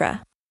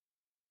mantra.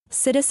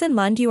 Citizen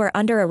Lund, you are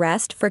under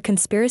arrest for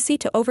conspiracy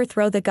to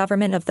overthrow the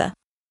government of the...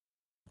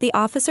 The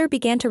officer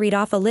began to read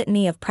off a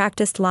litany of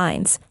practiced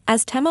lines.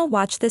 As Temo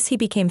watched this, he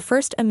became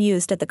first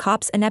amused at the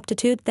cop's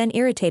ineptitude, then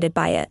irritated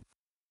by it.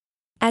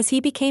 As he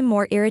became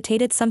more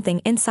irritated,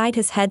 something inside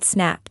his head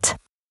snapped.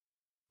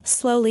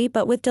 Slowly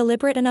but with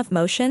deliberate enough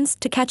motions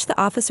to catch the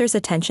officer's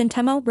attention,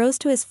 Temo rose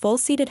to his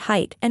full-seated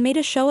height and made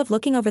a show of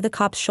looking over the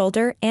cop's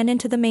shoulder and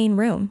into the main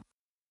room.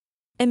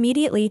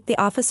 Immediately, the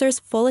officer's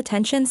full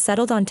attention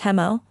settled on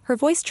Temo, her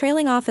voice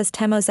trailing off as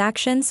Temo's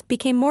actions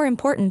became more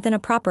important than a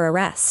proper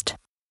arrest.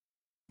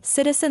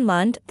 Citizen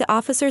Lund, the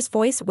officer's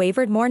voice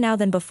wavered more now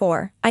than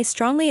before, I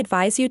strongly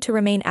advise you to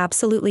remain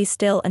absolutely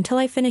still until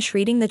I finish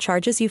reading the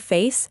charges you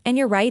face and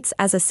your rights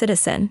as a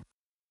citizen.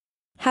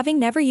 Having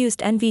never used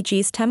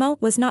NVGs, Temo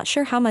was not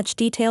sure how much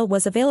detail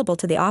was available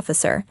to the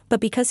officer, but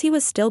because he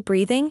was still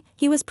breathing,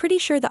 he was pretty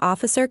sure the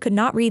officer could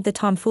not read the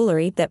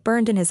tomfoolery that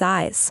burned in his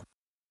eyes.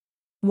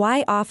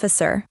 Why,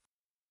 officer?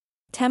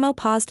 Temo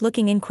paused,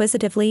 looking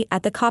inquisitively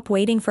at the cop,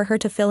 waiting for her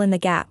to fill in the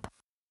gap.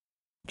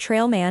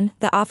 Trailman,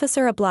 the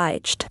officer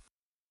obliged.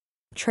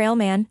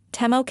 Trailman,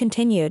 Temo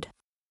continued.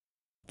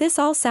 This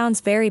all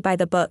sounds very by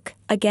the book.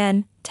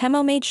 Again,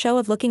 Temo made show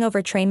of looking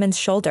over Trainman's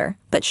shoulder,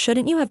 but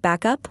shouldn't you have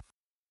backup?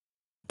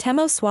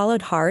 Temo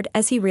swallowed hard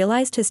as he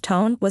realized his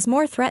tone was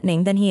more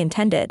threatening than he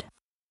intended.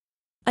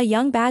 A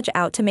young badge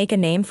out to make a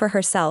name for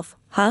herself,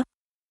 huh?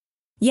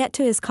 Yet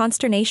to his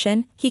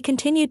consternation, he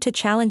continued to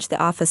challenge the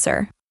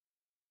officer.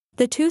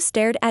 The two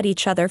stared at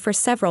each other for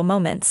several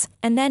moments,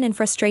 and then in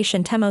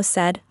frustration Temo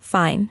said,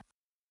 fine.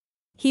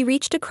 He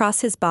reached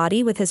across his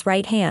body with his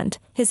right hand,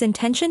 his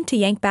intention to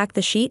yank back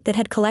the sheet that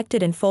had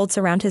collected in folds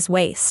around his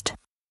waist.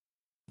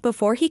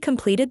 Before he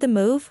completed the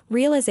move,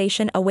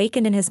 realization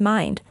awakened in his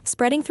mind,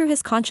 spreading through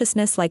his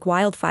consciousness like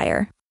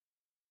wildfire.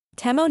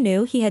 Temo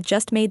knew he had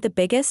just made the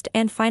biggest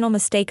and final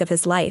mistake of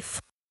his life.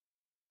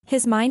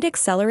 His mind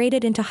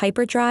accelerated into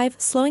hyperdrive,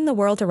 slowing the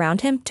world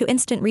around him to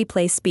instant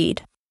replay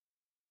speed.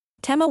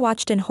 Temo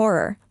watched in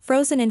horror,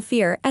 frozen in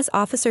fear, as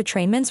Officer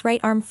Trainman's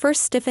right arm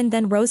first stiffened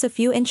then rose a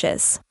few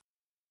inches.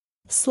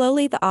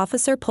 Slowly the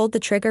officer pulled the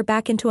trigger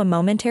back into a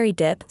momentary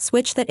dip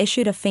switch that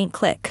issued a faint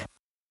click.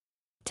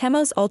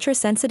 Temo's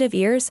ultra-sensitive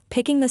ears,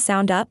 picking the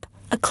sound up,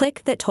 a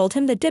click that told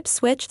him the dip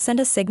switch sent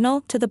a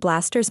signal to the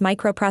blaster's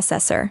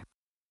microprocessor.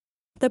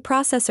 The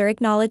processor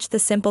acknowledged the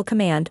simple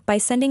command by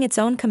sending its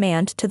own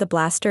command to the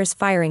blaster's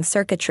firing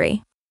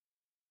circuitry.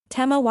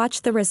 Temo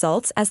watched the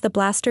results as the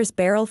blaster's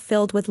barrel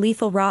filled with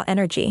lethal raw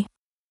energy.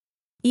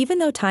 Even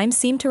though time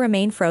seemed to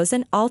remain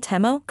frozen, all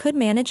Temo could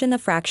manage in the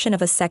fraction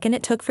of a second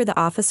it took for the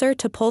officer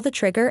to pull the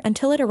trigger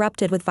until it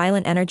erupted with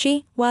violent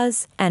energy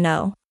was,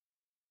 no.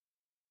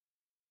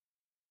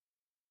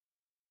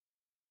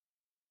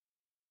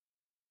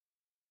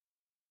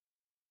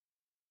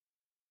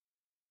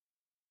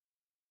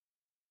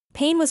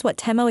 Pain was what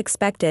Temo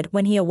expected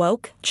when he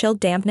awoke. Chilled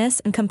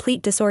dampness and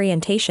complete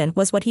disorientation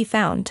was what he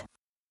found.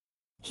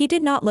 He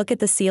did not look at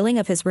the ceiling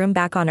of his room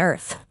back on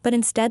Earth, but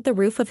instead the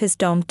roof of his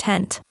domed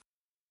tent.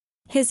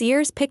 His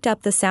ears picked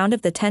up the sound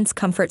of the tent's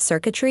comfort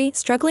circuitry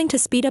struggling to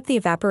speed up the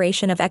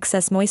evaporation of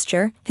excess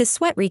moisture, his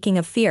sweat reeking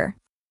of fear.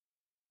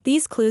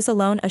 These clues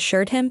alone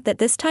assured him that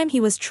this time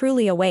he was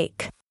truly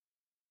awake.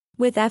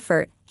 With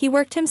effort, he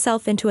worked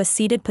himself into a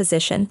seated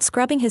position,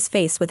 scrubbing his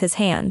face with his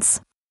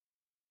hands.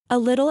 A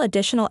little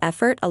additional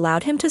effort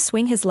allowed him to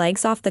swing his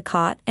legs off the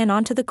cot and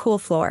onto the cool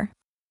floor.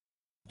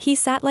 He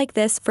sat like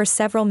this for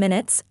several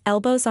minutes,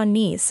 elbows on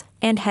knees,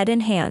 and head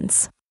in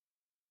hands.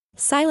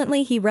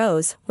 Silently he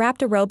rose,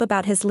 wrapped a robe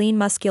about his lean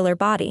muscular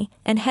body,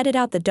 and headed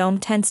out the dome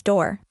tent's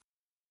door.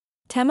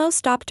 Temo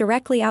stopped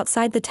directly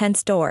outside the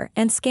tent's door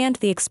and scanned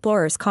the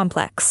explorers'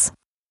 complex.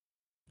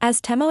 As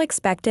Temo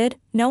expected,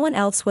 no one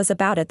else was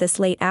about at this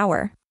late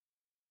hour.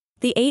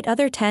 The 8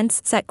 other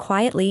tents sat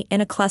quietly in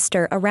a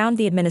cluster around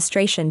the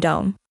administration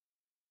dome.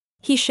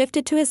 He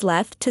shifted to his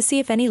left to see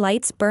if any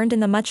lights burned in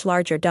the much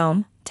larger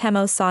dome.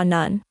 Temo saw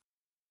none.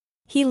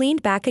 He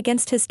leaned back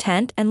against his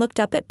tent and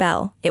looked up at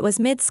Bell. It was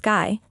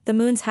mid-sky, the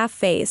moon's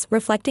half-phase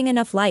reflecting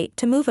enough light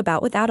to move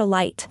about without a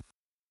light.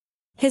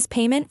 His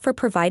payment for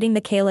providing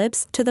the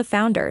Calebs to the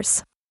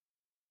founders.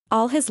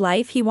 All his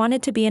life he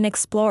wanted to be an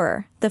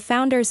explorer, the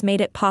founders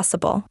made it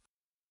possible.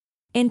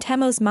 In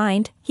Temo's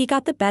mind, he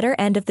got the better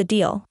end of the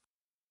deal.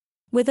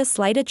 With a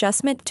slight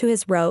adjustment to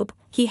his robe,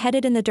 he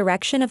headed in the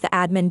direction of the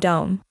admin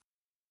dome.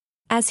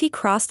 As he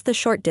crossed the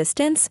short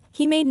distance,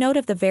 he made note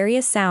of the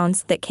various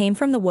sounds that came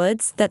from the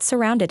woods that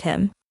surrounded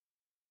him.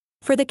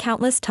 For the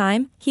countless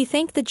time, he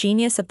thanked the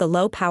genius of the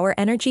low-power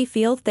energy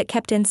field that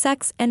kept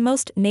insects and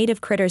most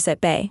native critters at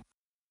bay.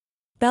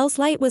 Bell's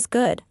light was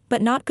good,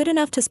 but not good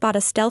enough to spot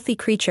a stealthy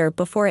creature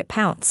before it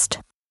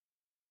pounced.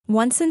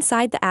 Once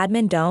inside the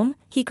admin dome,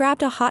 he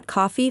grabbed a hot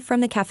coffee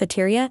from the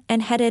cafeteria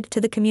and headed to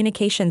the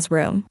communications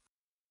room.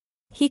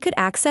 He could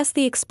access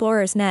the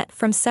explorer's net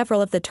from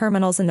several of the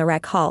terminals in the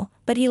rec hall,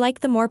 but he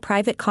liked the more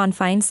private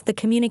confines the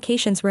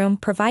communications room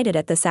provided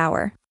at this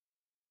hour.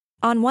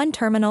 On one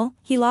terminal,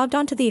 he logged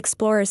onto the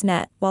explorer's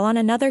net, while on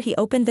another he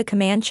opened the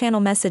command channel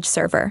message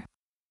server.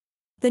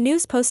 The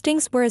news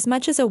postings were as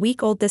much as a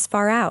week old this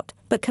far out,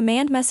 but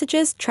command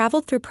messages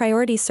traveled through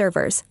priority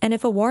servers, and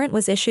if a warrant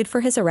was issued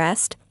for his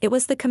arrest, it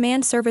was the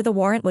command server the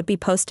warrant would be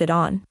posted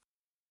on.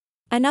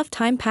 Enough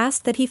time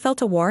passed that he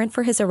felt a warrant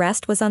for his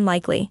arrest was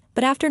unlikely,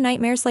 but after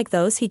nightmares like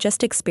those he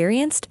just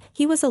experienced,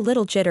 he was a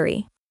little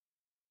jittery.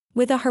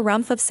 With a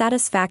harumph of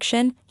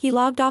satisfaction, he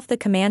logged off the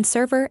command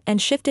server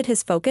and shifted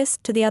his focus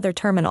to the other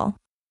terminal.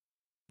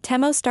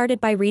 Temo started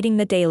by reading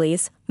the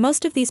dailies.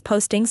 Most of these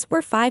postings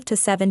were 5 to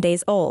 7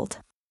 days old.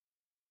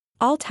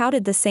 All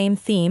touted the same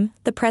theme: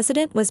 the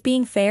president was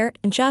being fair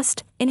and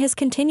just in his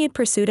continued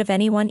pursuit of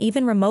anyone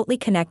even remotely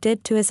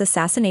connected to his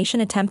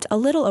assassination attempt a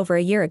little over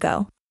a year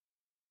ago.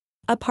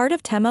 A part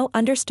of Temo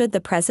understood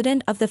the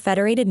President of the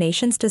Federated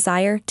Nations'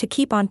 desire to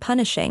keep on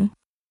punishing.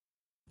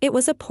 It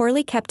was a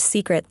poorly kept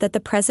secret that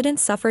the President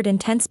suffered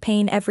intense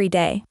pain every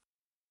day.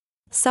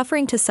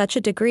 Suffering to such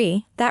a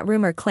degree, that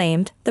rumor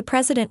claimed, the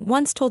President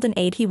once told an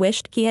aide he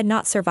wished he had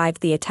not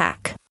survived the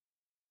attack.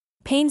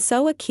 Pain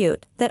so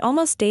acute that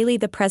almost daily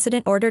the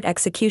President ordered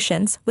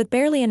executions, with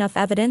barely enough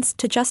evidence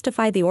to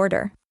justify the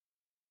order.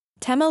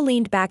 Temo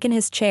leaned back in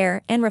his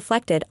chair and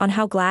reflected on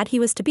how glad he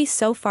was to be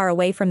so far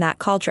away from that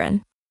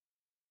cauldron.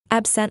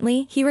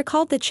 Absently, he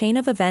recalled the chain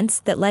of events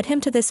that led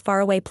him to this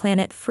faraway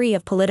planet free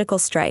of political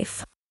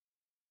strife.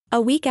 A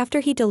week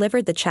after he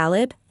delivered the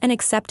Chalib, an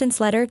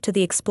acceptance letter to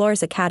the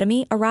Explorers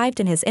Academy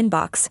arrived in his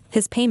inbox,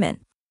 his payment.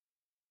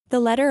 The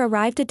letter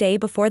arrived a day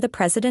before the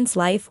president's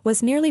life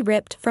was nearly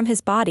ripped from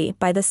his body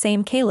by the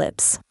same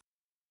Calebs.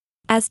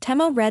 As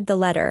Temo read the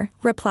letter,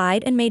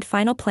 replied and made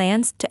final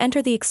plans to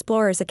enter the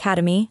Explorers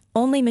Academy,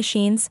 only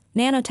machines,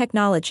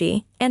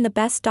 nanotechnology, and the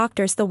best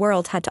doctors the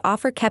world had to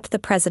offer kept the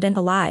president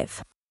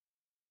alive.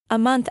 A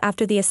month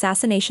after the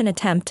assassination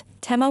attempt,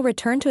 Temo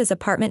returned to his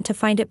apartment to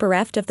find it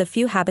bereft of the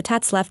few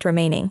habitats left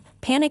remaining.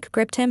 Panic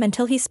gripped him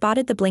until he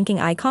spotted the blinking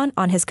icon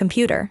on his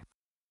computer.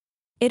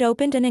 It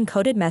opened an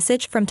encoded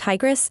message from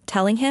Tigress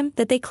telling him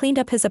that they cleaned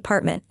up his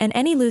apartment and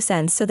any loose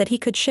ends so that he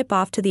could ship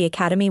off to the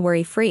academy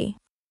worry-free.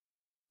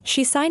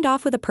 She signed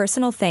off with a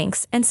personal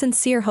thanks and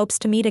sincere hopes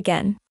to meet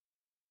again.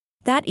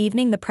 That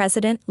evening the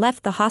president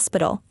left the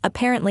hospital,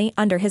 apparently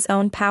under his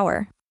own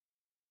power.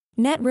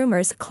 Net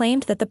rumors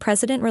claimed that the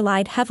president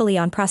relied heavily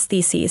on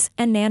prostheses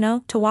and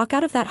nano to walk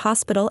out of that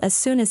hospital as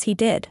soon as he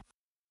did.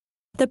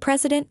 The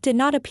president did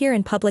not appear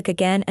in public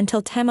again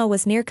until Temo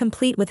was near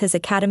complete with his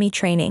academy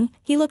training.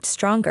 He looked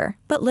stronger,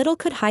 but little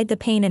could hide the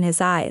pain in his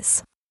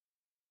eyes.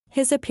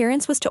 His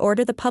appearance was to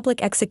order the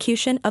public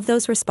execution of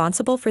those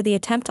responsible for the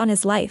attempt on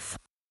his life.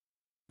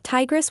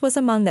 Tigress was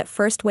among that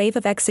first wave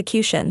of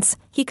executions.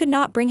 He could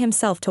not bring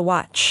himself to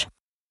watch.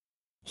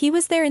 He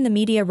was there in the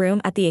media room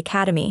at the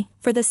academy,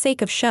 for the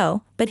sake of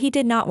show, but he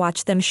did not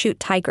watch them shoot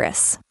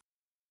Tigress.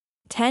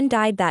 10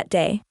 died that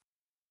day.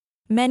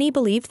 Many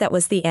believed that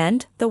was the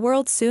end. The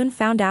world soon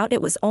found out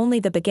it was only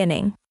the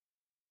beginning.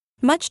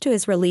 Much to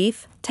his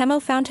relief,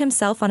 Temo found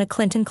himself on a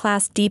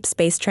Clinton-class deep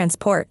space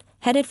transport,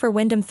 headed for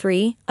Wyndham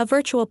 3, a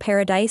virtual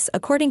paradise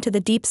according to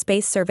the Deep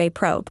Space Survey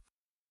probe.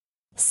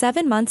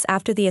 7 months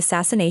after the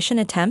assassination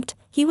attempt,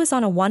 he was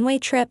on a one-way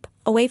trip,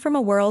 away from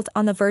a world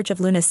on the verge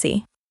of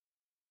lunacy.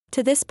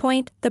 To this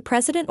point, the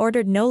president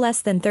ordered no less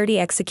than 30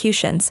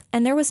 executions,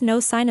 and there was no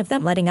sign of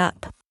them letting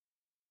up.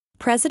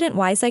 President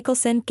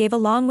Weizsäckelson gave a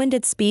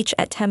long-winded speech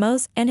at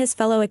Temo's and his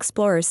fellow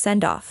explorers'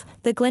 send-off.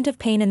 The glint of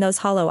pain in those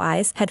hollow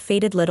eyes had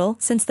faded little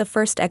since the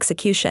first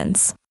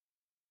executions.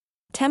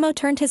 Temo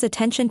turned his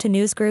attention to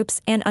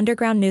newsgroups and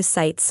underground news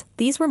sites.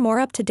 These were more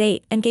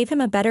up-to-date and gave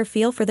him a better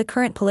feel for the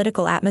current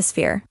political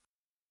atmosphere.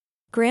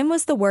 Grim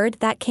was the word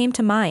that came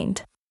to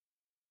mind.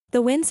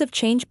 The winds of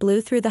change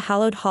blew through the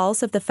hallowed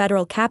halls of the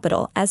federal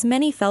capital as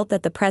many felt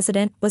that the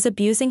president was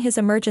abusing his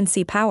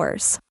emergency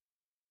powers.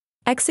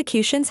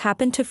 Executions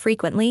happened too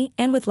frequently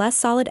and with less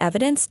solid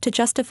evidence to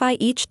justify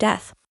each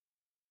death.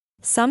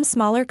 Some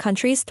smaller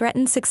countries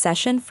threatened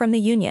secession from the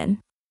Union.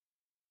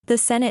 The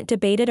Senate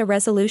debated a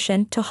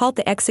resolution to halt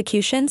the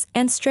executions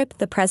and strip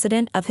the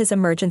president of his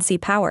emergency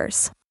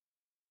powers.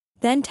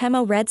 Then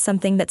Temo read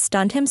something that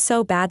stunned him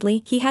so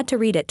badly he had to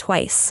read it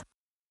twice.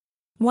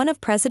 One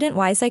of President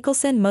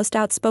Weizsäckelson's most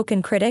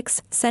outspoken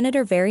critics,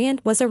 Senator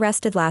Variant, was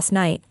arrested last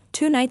night,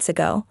 2 nights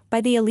ago,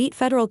 by the elite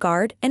federal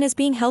guard and is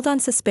being held on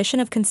suspicion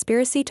of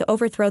conspiracy to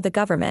overthrow the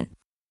government.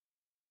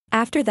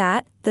 After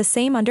that, the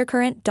same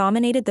undercurrent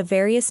dominated the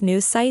various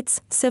news sites: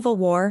 civil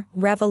war,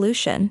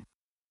 revolution.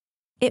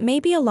 It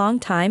may be a long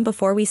time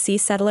before we see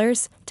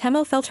settlers.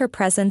 Temo felt her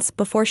presence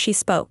before she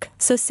spoke,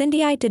 so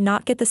Cindy did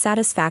not get the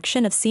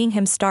satisfaction of seeing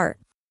him start.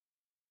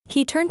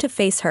 He turned to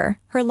face her.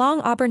 Her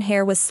long auburn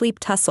hair was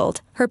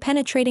sleep-tousled, her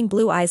penetrating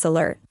blue eyes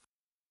alert.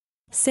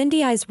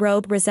 Cindy's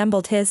robe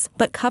resembled his,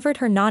 but covered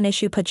her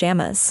non-issue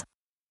pajamas.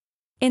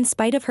 In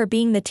spite of her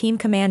being the team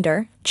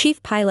commander,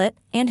 chief pilot,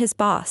 and his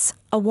boss,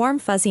 a warm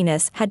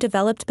fuzziness had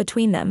developed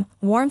between them,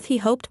 warmth he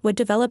hoped would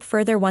develop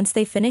further once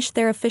they finished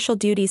their official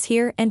duties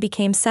here and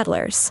became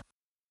settlers.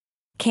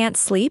 "Can't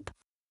sleep?"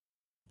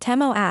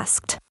 Temo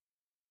asked.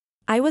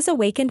 "I was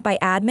awakened by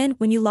admin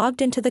when you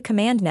logged into the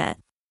command net."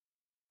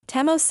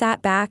 Temo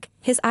sat back,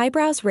 his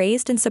eyebrows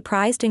raised in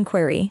surprised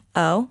inquiry.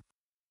 "Oh?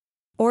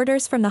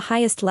 Orders from the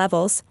highest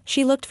levels."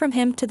 She looked from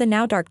him to the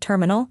now dark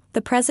terminal.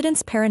 "The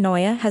president's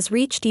paranoia has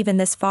reached even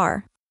this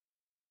far."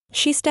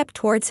 She stepped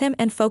towards him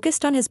and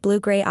focused on his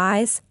blue-gray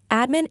eyes.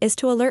 "Admin is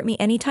to alert me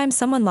anytime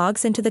someone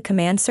logs into the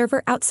command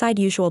server outside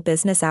usual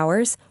business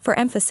hours." For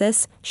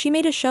emphasis, she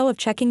made a show of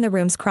checking the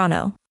room's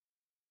chrono.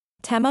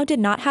 Temo did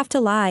not have to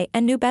lie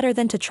and knew better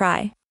than to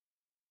try.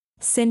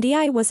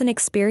 Cindy was an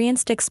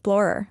experienced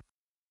explorer.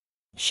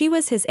 She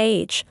was his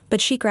age,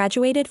 but she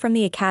graduated from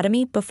the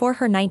academy before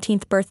her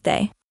 19th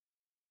birthday.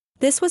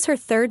 This was her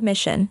 3rd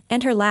mission,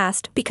 and her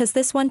last because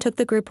this one took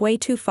the group way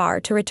too far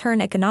to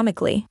return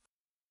economically.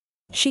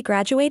 She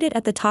graduated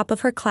at the top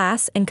of her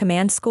class in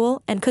command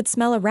school and could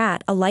smell a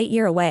rat a light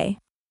year away.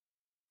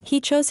 He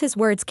chose his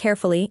words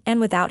carefully and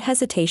without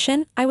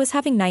hesitation. "I was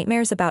having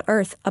nightmares about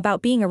Earth,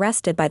 about being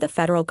arrested by the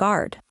federal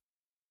guard.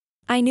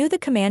 I knew the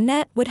command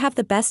net would have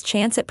the best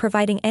chance at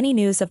providing any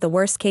news of the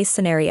worst-case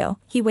scenario."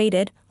 He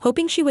waited,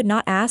 hoping she would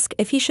not ask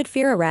if he should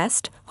fear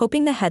arrest,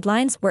 hoping the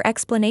headlines were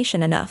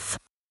explanation enough.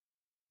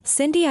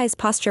 Cindy's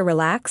posture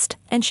relaxed,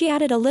 and she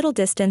added a little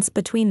distance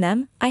between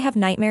them. "I have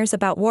nightmares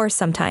about war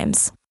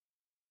sometimes.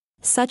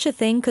 Such a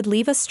thing could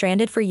leave us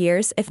stranded for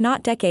years if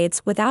not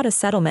decades without a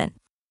settlement."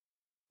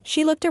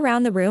 She looked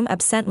around the room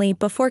absently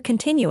before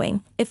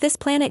continuing. "If this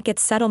planet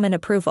gets settlement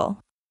approval."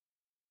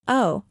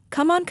 "Oh,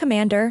 come on,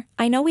 Commander,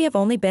 I know we have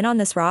only been on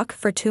this rock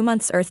for 2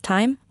 months Earth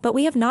time, but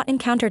we have not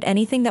encountered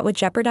anything that would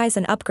jeopardize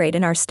an upgrade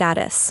in our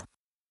status."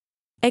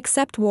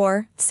 "Except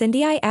war,"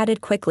 Cindy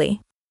added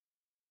quickly.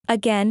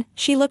 Again,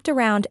 she looked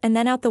around and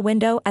then out the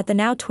window at the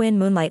now twin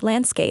moonlight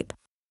landscape.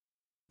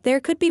 There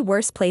could be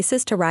worse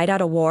places to ride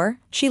out a war.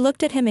 She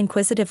looked at him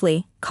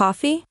inquisitively.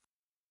 "Coffee?"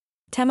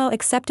 Temo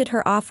accepted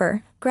her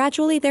offer.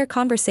 Gradually their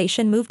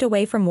conversation moved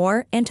away from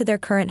war and to their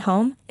current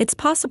home, its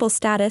possible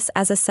status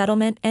as a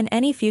settlement, and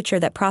any future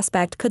that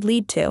prospect could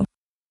lead to.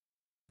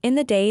 In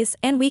the days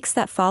and weeks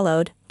that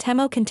followed,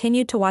 Temo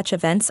continued to watch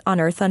events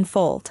on Earth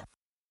unfold.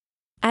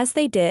 As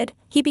they did,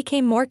 he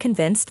became more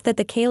convinced that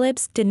the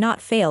Caleb's did not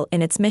fail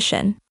in its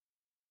mission.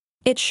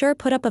 It sure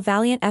put up a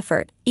valiant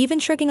effort, even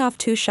shrugging off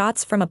 2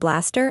 shots from a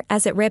blaster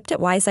as it ripped at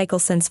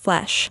Weizsäckelson's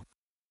flesh.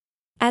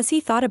 As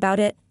he thought about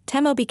it,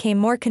 Temo became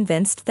more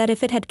convinced that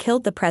if it had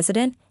killed the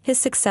president, his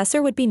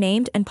successor would be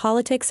named and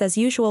politics as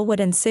usual would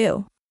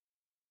ensue.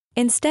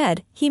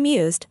 Instead, he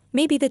mused,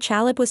 maybe the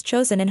Caleb was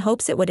chosen in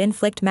hopes it would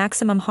inflict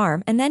maximum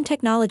harm and then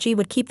technology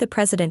would keep the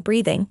president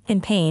breathing, in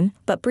pain,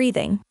 but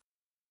breathing.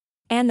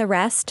 And the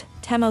rest,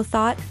 Temo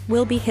thought,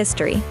 will be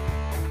history.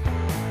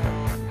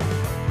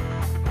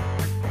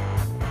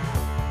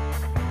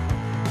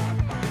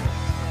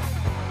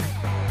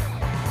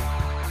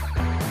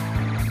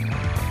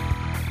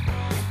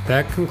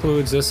 That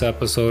concludes this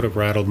episode of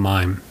Rattled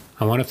Mind.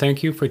 I want to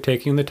thank you for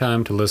taking the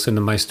time to listen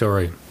to my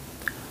story.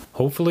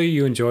 Hopefully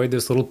you enjoyed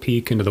this little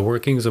peek into the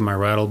workings of my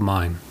rattled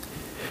mind.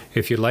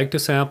 If you'd like to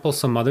sample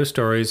some other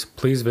stories,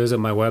 please visit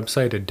my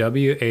website at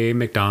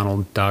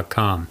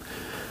wamcdonald.com.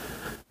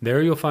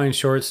 There you'll find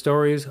short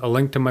stories, a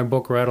link to my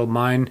book Rattled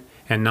Mind,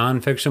 and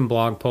nonfiction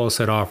blog posts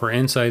that offer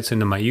insights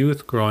into my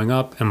youth, growing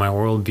up, and my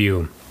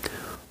worldview.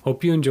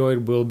 Hope you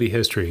enjoyed Will Be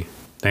History.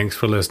 Thanks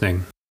for listening.